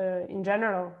gaps in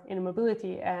general in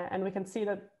mobility, and we can see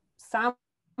that some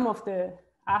of the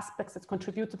aspects that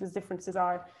contribute to these differences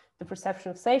are the perception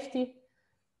of safety.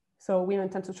 So women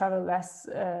tend to travel less,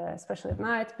 especially at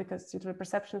night, because due to the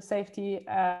perception of safety,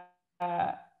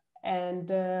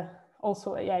 and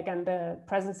also, again, the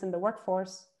presence in the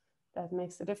workforce that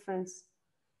makes a difference,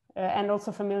 and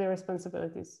also familiar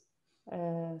responsibilities.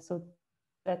 So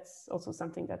that's also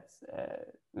something that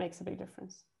makes a big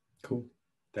difference. Cool,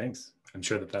 thanks. I'm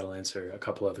sure that'll answer a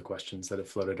couple other questions that have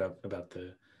floated up about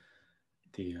the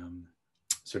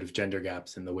sort of gender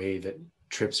gaps and the way that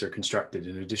trips are constructed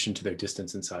in addition to their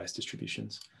distance and size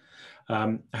distributions.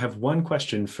 I have one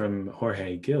question from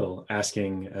Jorge Gil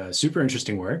asking, super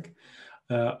interesting work.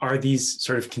 Are these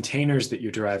sort of containers that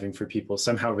you're deriving for people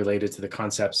somehow related to the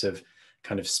concepts of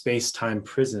kind of space-time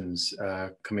prisms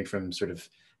coming from sort of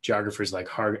geographers like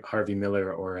Harvey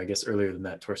Miller, or I guess earlier than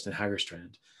that, Torsten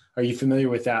Hagerstrand? Are you familiar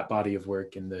with that body of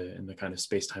work in the kind of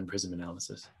space-time prism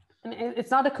analysis? And it's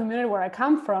not a community where I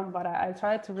come from, but I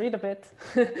tried to read a bit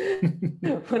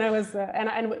when I was,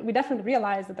 and we definitely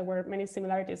realized that there were many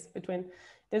similarities between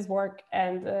this work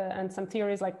and some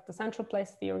theories like the central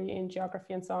place theory in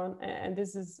geography and so on. And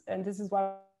this is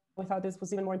why we thought this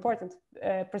was even more important,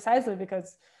 precisely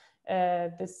because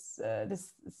this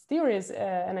theories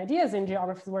and ideas in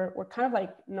geography were kind of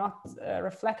like not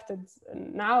reflected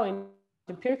now in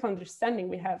the empirical understanding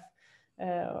we have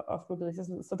of mobility.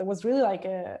 So there was really like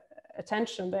a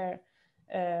tension there,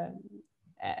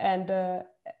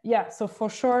 yeah. So for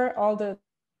sure, all the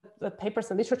the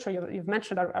papers and literature you've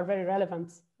mentioned are very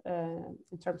relevant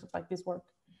in terms of like this work.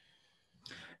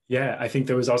 Yeah, I think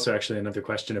there was also actually another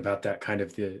question about that kind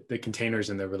of the containers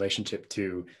and the relationship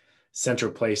to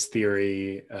central place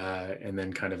theory, and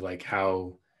then kind of like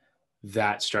how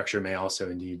that structure may also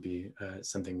indeed be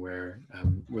something where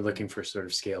we're looking for sort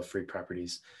of scale-free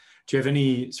properties. Do you have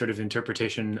any sort of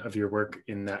interpretation of your work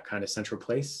in that kind of central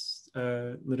place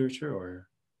literature, or?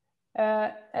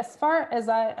 As far as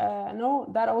I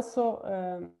know, that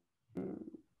also,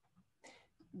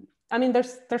 I mean,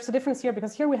 there's a difference here,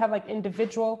 because here we have like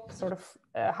individual sort of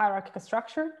hierarchical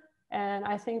structure. And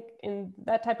I think in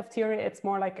that type of theory, it's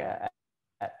more like at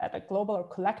a global or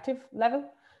collective level.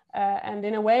 And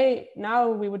in a way, now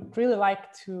we would really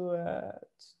like to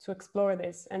explore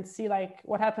this and see like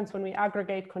what happens when we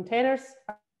aggregate containers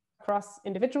across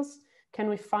individuals. Can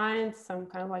we find some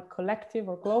kind of like collective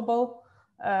or global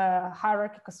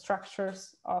hierarchical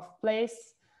structures of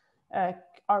place?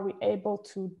 Are we able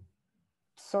to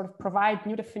sort of provide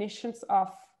new definitions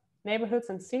of neighborhoods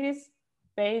and cities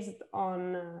based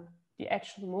on the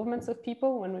actual movements of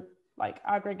people when we like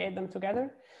aggregate them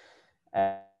together?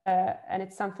 And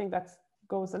it's something that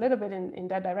goes a little bit in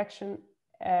that direction.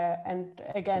 And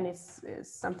again, is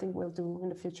something we'll do in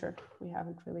the future. We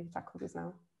haven't really tackled this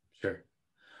now. Sure.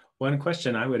 One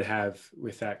question I would have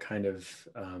with that kind of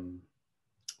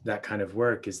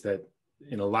work is that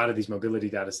in a lot of these mobility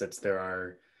data sets, there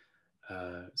are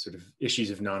sort of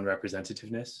issues of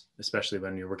non-representativeness, especially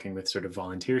when you're working with sort of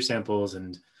volunteer samples.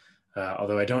 And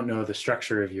although I don't know the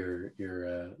structure of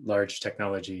your large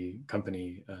technology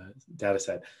company data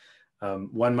set,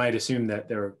 one might assume that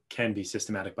there can be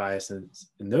systematic biases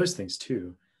in those things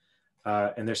too.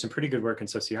 And there's some pretty good work in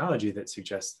sociology that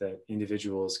suggests that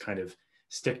individuals kind of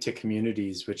stick to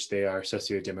communities which they are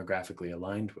socio-demographically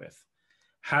aligned with.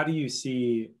 How do you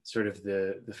see sort of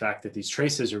the fact that these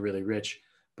traces are really rich,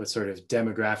 but sort of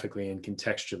demographically and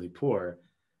contextually poor?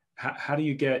 How do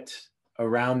you get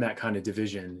around that kind of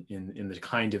division in the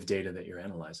kind of data that you're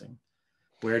analyzing?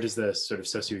 Where does the sort of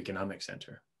socioeconomics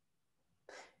enter?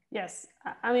 Yes,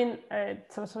 I mean,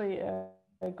 it's actually a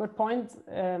good point.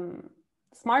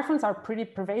 Smartphones are pretty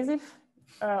pervasive,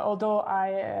 although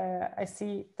I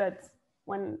see that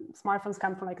when smartphones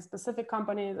come from like specific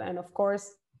companies, and of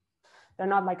course, they're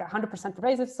not like 100%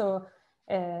 pervasive. So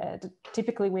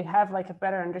typically we have like a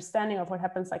better understanding of what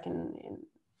happens like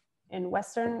in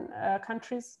Western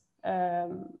countries,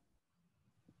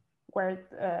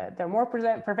 where they're more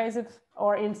pervasive,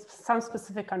 or in some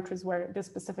specific countries where this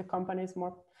specific company is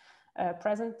more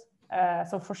present.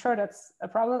 So for sure, that's a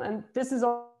problem. And this is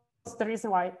also the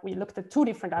reason why we looked at two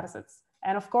different data sets.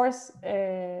 And of course,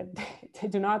 they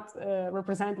do not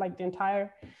represent like the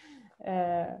entire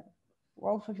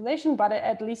world population, but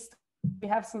at least we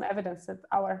have some evidence that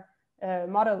our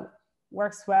model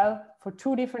works well for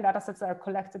two different data sets that are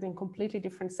collected in completely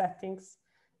different settings.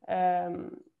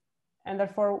 And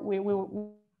therefore, we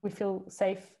feel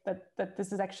safe that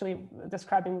this is actually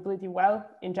describing mobility well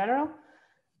in general.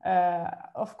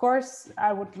 Of course,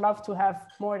 I would love to have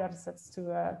more data sets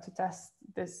to test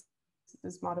this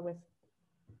model with.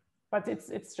 But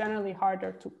it's generally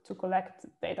harder to collect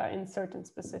data in certain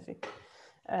specific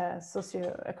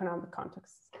socioeconomic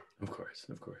contexts. Of course.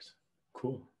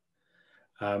 Cool.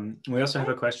 We also have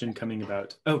a question coming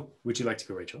about, oh, would you like to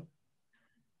go, Rachel?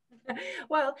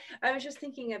 Well, I was just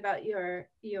thinking about your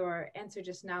answer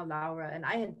just now, Laura, and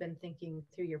I had been thinking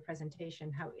through your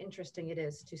presentation how interesting it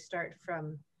is to start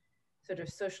from sort of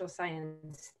social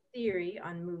science theory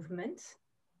on movement,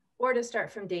 or to start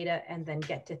from data and then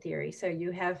get to theory. So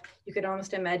you could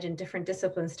almost imagine different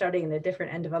disciplines starting in a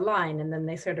different end of a line, and then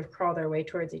they sort of crawl their way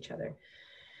towards each other.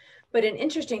 But an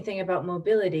interesting thing about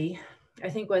mobility, I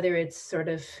think whether it's sort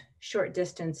of short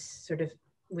distance, sort of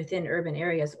within urban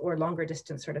areas, or longer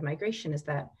distance sort of migration, is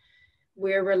that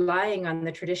we're relying on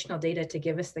the traditional data to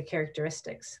give us the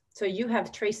characteristics. So you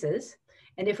have traces,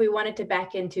 and if we wanted to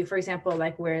back into, for example,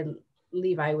 like where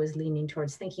Levi was leaning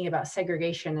towards thinking about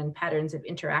segregation and patterns of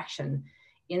interaction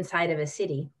inside of a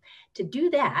city, to do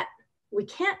that, we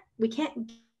can't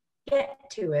get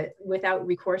to it without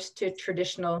recourse to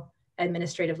traditional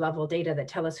administrative level data that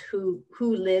tell us who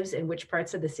lives in which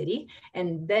parts of the city.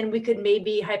 And then we could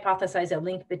maybe hypothesize a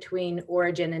link between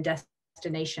origin and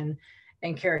destination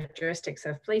and characteristics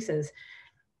of places.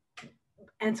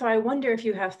 And so I wonder if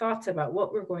you have thoughts about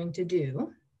what we're going to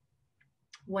do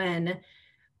when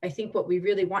I think what we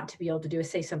really want to be able to do is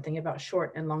say something about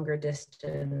short and longer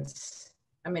distance.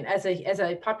 I mean, as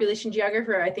a population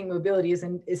geographer, I think mobility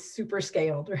is super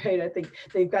scaled, right? I think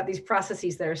they've got these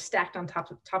processes that are stacked on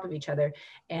top of each other.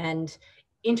 And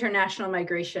international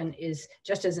migration is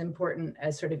just as important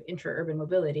as sort of intra-urban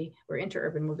mobility or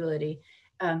interurban mobility.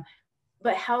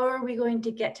 But how are we going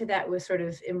to get to that with sort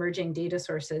of emerging data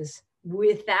sources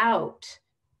without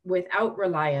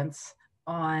reliance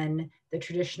on the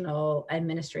traditional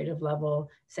administrative level,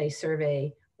 say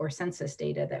survey or census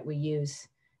data that we use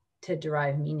to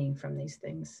derive meaning from these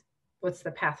things? What's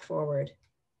the path forward?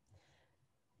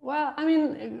 Well, I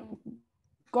mean,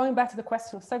 going back to the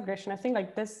question of segregation, I think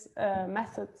like this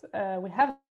method we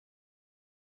have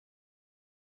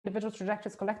individual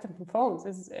trajectories collected from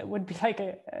phones would be like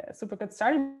a super good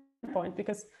starting point,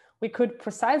 because we could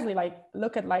precisely like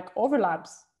look at like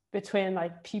overlaps between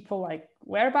like people like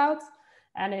whereabouts,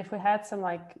 and if we had some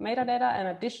like metadata and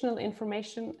additional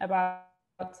information about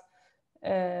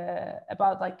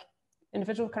like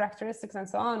individual characteristics and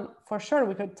so on, for sure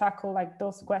we could tackle like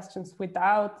those questions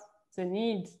without the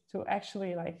need to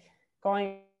actually like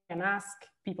going and ask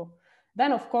people.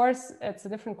 Then of course it's a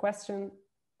different question.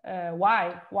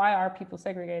 Why are people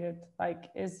segregated? Like,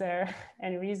 is there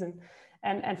any reason?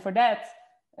 And for that,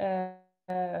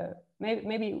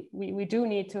 maybe we do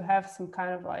need to have some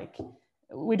kind of like,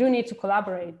 we do need to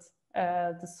collaborate,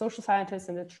 the social scientists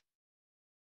and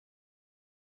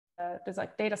there's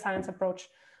like data science approach,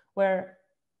 where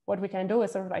what we can do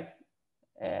is sort of like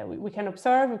we can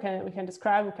observe, we can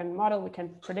describe, we can model, we can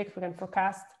predict, we can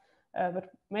forecast, but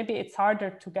maybe it's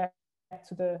harder to get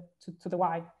to the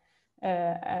why.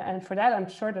 And for that, I'm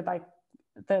sure that like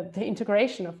the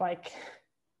integration of like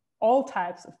all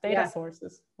types of data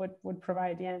sources would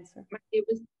provide the answer.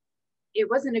 It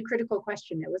wasn't a critical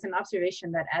question. It was an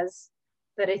observation that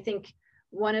I think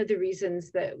one of the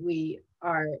reasons that we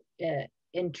are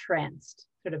entranced,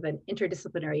 sort of an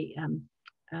interdisciplinary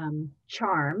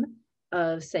charm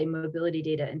of, say, mobility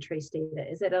data and trace data,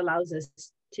 is it allows us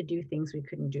to do things we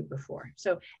couldn't do before.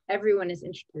 So everyone is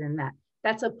interested in that.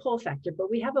 That's a pull factor, but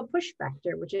we have a push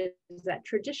factor, which is that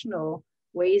traditional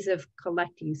ways of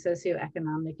collecting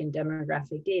socioeconomic and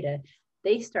demographic data,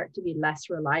 they start to be less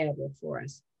reliable for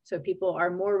us. So people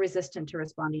are more resistant to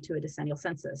responding to a decennial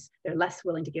census. They're less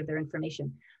willing to give their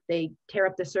information. They tear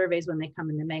up the surveys when they come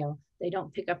in the mail. They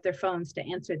don't pick up their phones to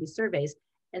answer these surveys.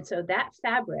 And so that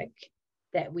fabric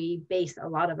that we base a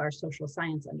lot of our social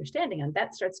science understanding on,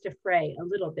 that starts to fray a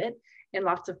little bit in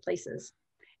lots of places.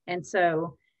 And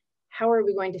so how are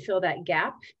we going to fill that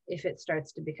gap if it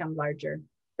starts to become larger?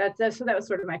 So that was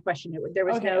sort of my question.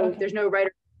 There's no right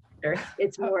or answer.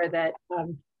 It's more that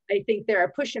I think there are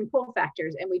push and pull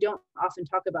factors, and we don't often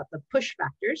talk about the push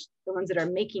factors, the ones that are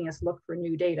making us look for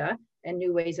new data and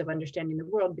new ways of understanding the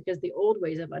world, because the old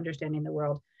ways of understanding the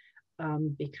world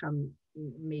become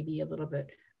maybe a little bit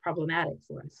problematic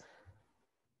for us.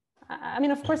 I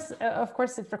mean, of course,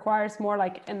 it requires more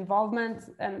like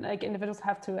involvement, and like individuals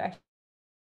have to actually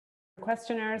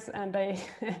questionnaires, and they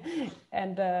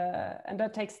and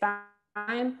that takes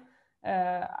time.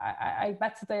 I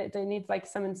bet they need like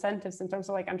some incentives in terms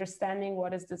of like understanding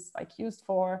what is this like used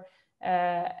for,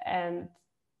 and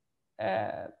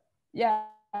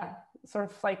sort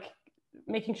of like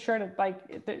making sure that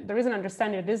like there is an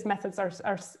understanding that these methods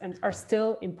are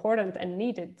still important and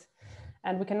needed,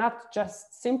 and we cannot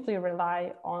just simply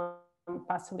rely on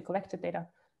passively collected data,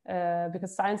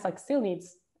 because science like still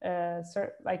needs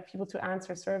like people to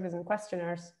answer surveys and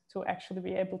questionnaires to actually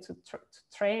be able to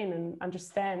train and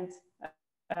understand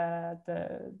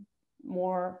the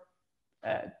more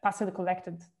passively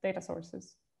collected data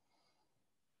sources.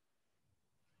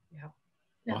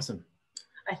 Yeah. Awesome.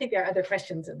 I think there are other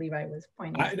questions that Levi was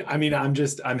pointing. I mean,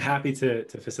 I'm happy to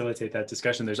facilitate that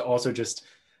discussion. There's also just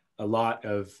a lot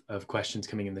of questions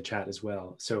coming in the chat as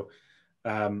well. So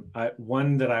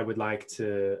one that I would like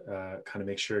to kind of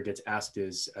make sure gets asked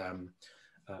is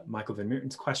Michael Van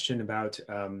Meerten's question about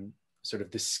sort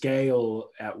of the scale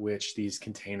at which these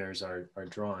containers are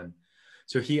drawn.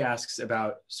 So he asks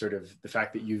about sort of the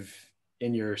fact that you've,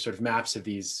 in your sort of maps of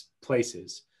these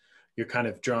places, you're kind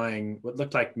of drawing what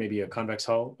looked like maybe a convex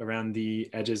hull around the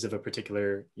edges of a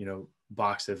particular,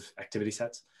 box of activity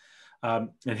sets. And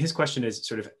his question is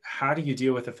sort of, how do you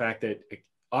deal with the fact that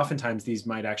oftentimes these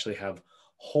might actually have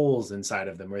holes inside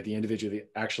of them, where the individual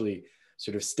actually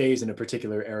sort of stays in a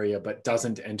particular area but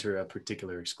doesn't enter a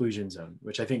particular exclusion zone,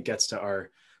 which I think gets to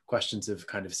our questions of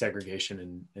kind of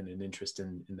segregation and an interest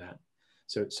in that.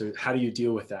 So how do you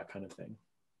deal with that kind of thing,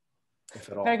 if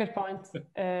at all? Very good point.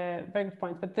 Very good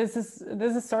point. But this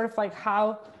is sort of like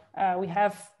how we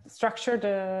have structured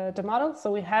the model.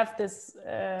 So we have this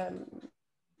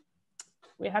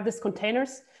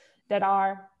containers that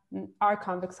are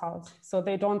convex hulls, so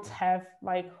they don't have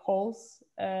like holes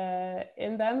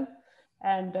in them,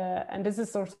 and this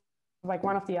is sort like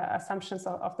one of the assumptions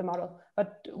of the model.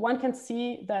 But one can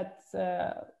see that,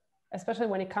 especially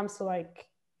when it comes to like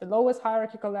the lowest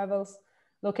hierarchical levels,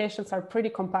 locations are pretty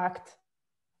compact,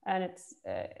 and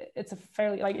it's a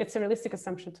fairly, like, it's a realistic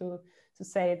assumption to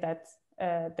say that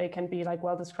they can be like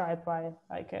well described by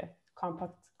like a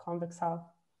compact convex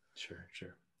hull. Sure,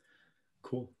 sure.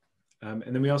 Cool. And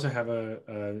then we also have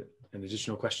an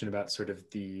additional question about sort of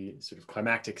the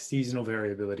climactic seasonal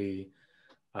variability.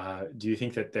 Do you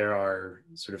think that there are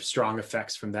sort of strong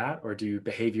effects from that, or do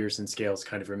behaviors and scales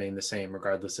kind of remain the same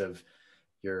regardless of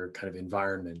your kind of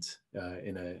environment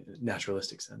in a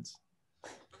naturalistic sense?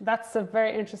 That's a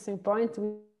very interesting point.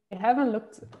 We haven't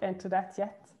looked into that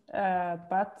yet,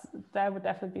 but that would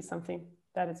definitely be something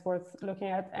that is worth looking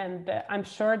at. And I'm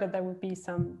sure that there would be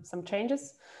some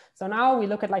changes. So now we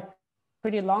look at like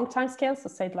pretty long time scales, so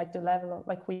say like the level of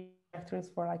like we trajectories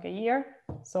for like a year.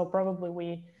 So probably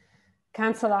we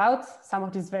cancel out some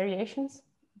of these variations.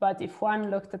 But if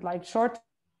one looked at like short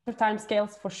time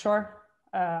scales, for sure,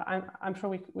 I'm sure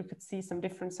we could see some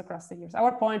difference across the years.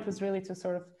 Our point was really to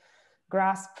sort of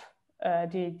grasp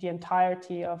the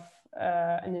entirety of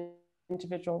an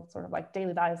individual sort of like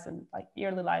daily lives and like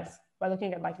yearly lives by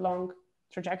looking at like long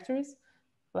trajectories.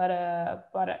 But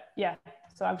yeah,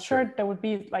 so I'm sure there would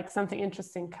be like something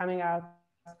interesting coming out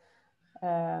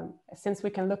since we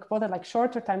can look both at like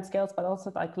shorter time scales, but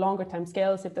also like longer time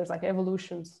scales if there's like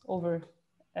evolutions over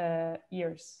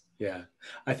years. Yeah,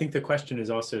 I think the question is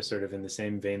also sort of in the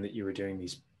same vein that you were doing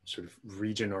these sort of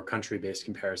region or country-based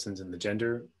comparisons in the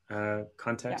gender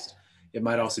context. Yeah. It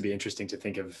might also be interesting to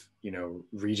think of, you know,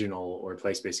 regional or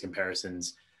place-based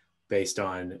comparisons based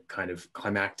on kind of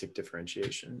climactic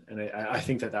differentiation. And I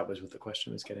think that was what the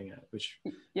question was getting at, which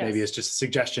maybe is just a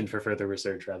suggestion for further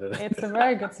research rather than it's a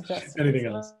very good suggestion. Anything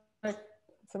else.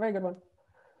 It's a very good one.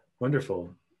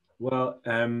 Wonderful. Well,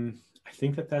 I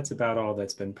think that's about all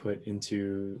that's been put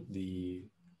into the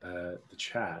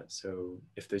chat. So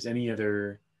if there's any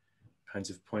other kinds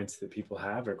of points that people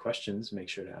have or questions, make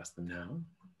sure to ask them now.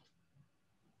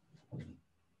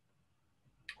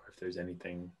 Or if there's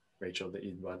anything, Rachel, that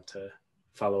you'd want to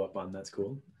follow up on, that's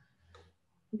cool.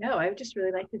 No, I would just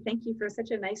really like to thank you for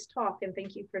such a nice talk, and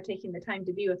thank you for taking the time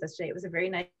to be with us today. It was a very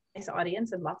nice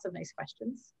audience and lots of nice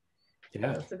questions.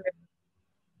 Yeah. So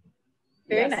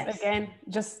very yes, nice. Again,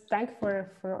 just thank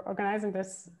for organizing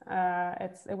this.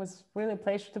 It was really a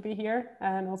pleasure to be here,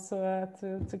 and also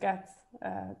to get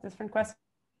different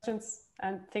questions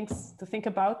and things to think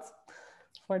about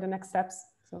for the next steps.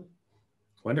 So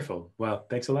wonderful. Well,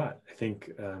 thanks a lot. I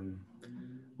think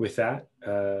with that,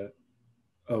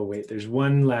 oh wait, there's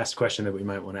one last question that we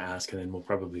might want to ask, and then we'll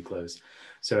probably close.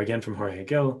 So again, from Jorge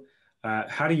Gil.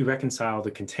 How do you reconcile the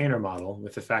container model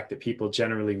with the fact that people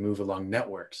generally move along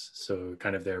networks? So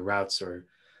kind of their routes or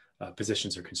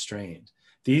positions are constrained.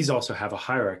 These also have a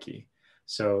hierarchy.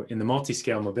 So in the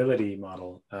multi-scale mobility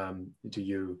model, do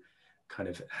you kind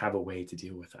of have a way to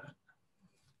deal with that?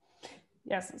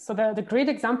 Yes, so the grid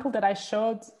example that I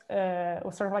showed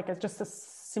was sort of like just a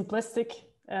simplistic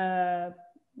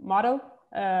model,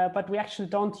 but we actually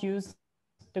don't use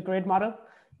the grid model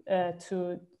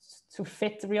to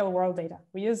fit real world data.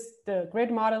 We use the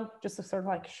grid model just to sort of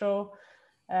like show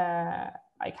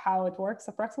like how it works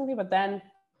approximately, but then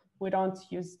we don't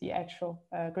use the actual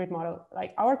grid model.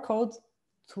 Like our code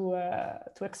to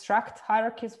extract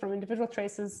hierarchies from individual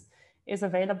traces is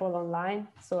available online,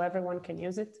 so everyone can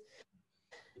use it.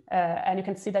 And you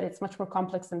can see that it's much more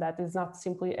complex than that. It's not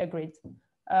simply a grid.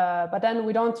 But then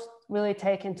we don't really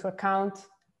take into account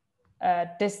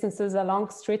distances along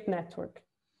street network.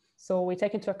 So we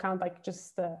take into account like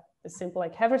just the simple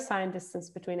like Haversine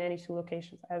distance between any two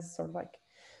locations as sort of like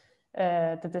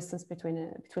the distance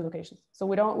between locations. So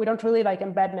we don't really like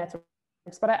embed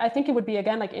networks. But I think it would be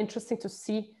again like interesting to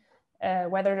see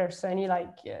whether there's any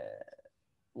like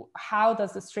how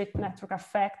does the street network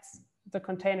affect the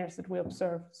containers that we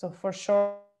observe. So for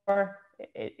sure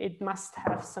it must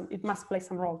play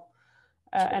some role,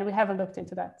 and we haven't looked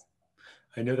into that.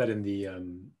 I know that in the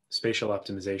spatial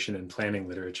optimization and planning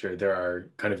literature, there are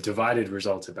kind of divided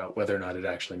results about whether or not it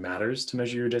actually matters to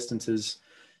measure your distances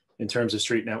in terms of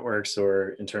street networks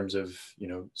or in terms of, you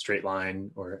know, straight line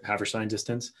or Haversine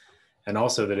distance. And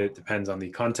also that it depends on the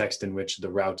context in which the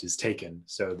route is taken,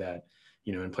 so that,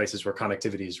 you know, in places where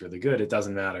connectivity is really good, it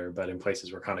doesn't matter. But in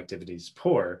places where connectivity is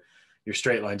poor, your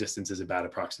straight line distance is a bad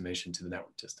approximation to the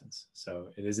network distance. So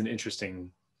it is an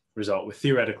interesting result with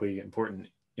theoretically important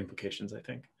implications, I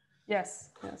think. Yes,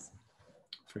 yes.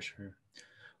 For sure.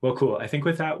 Well, cool. I think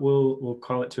with that, we'll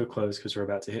call it to a close because we're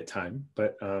about to hit time.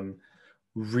 But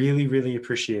really, really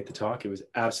appreciate the talk. It was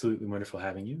absolutely wonderful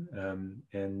having you.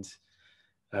 And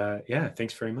yeah,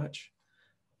 thanks very much.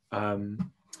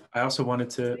 I also wanted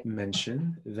to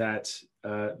mention that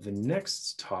the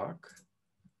next talk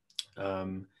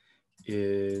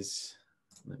is,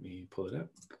 let me pull it up,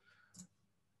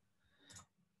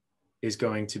 is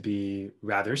going to be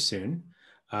rather soon.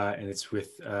 And it's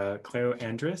with Cleo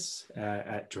Andrus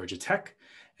at Georgia Tech.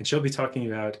 And she'll be talking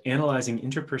about analyzing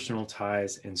interpersonal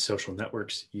ties and social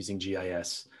networks using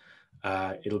GIS.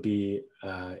 It'll be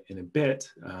in a bit.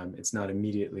 It's not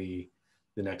immediately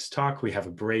the next talk. We have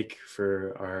a break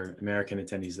for our American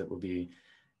attendees that will be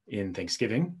in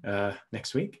Thanksgiving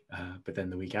next week. But then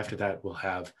the week after that, we'll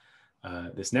have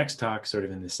this next talk sort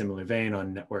of in the similar vein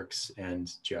on networks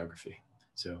and geography.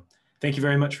 So thank you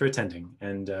very much for attending.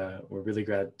 And we're really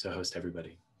glad to host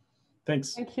everybody.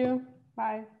 Thanks. Thank you.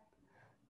 Bye.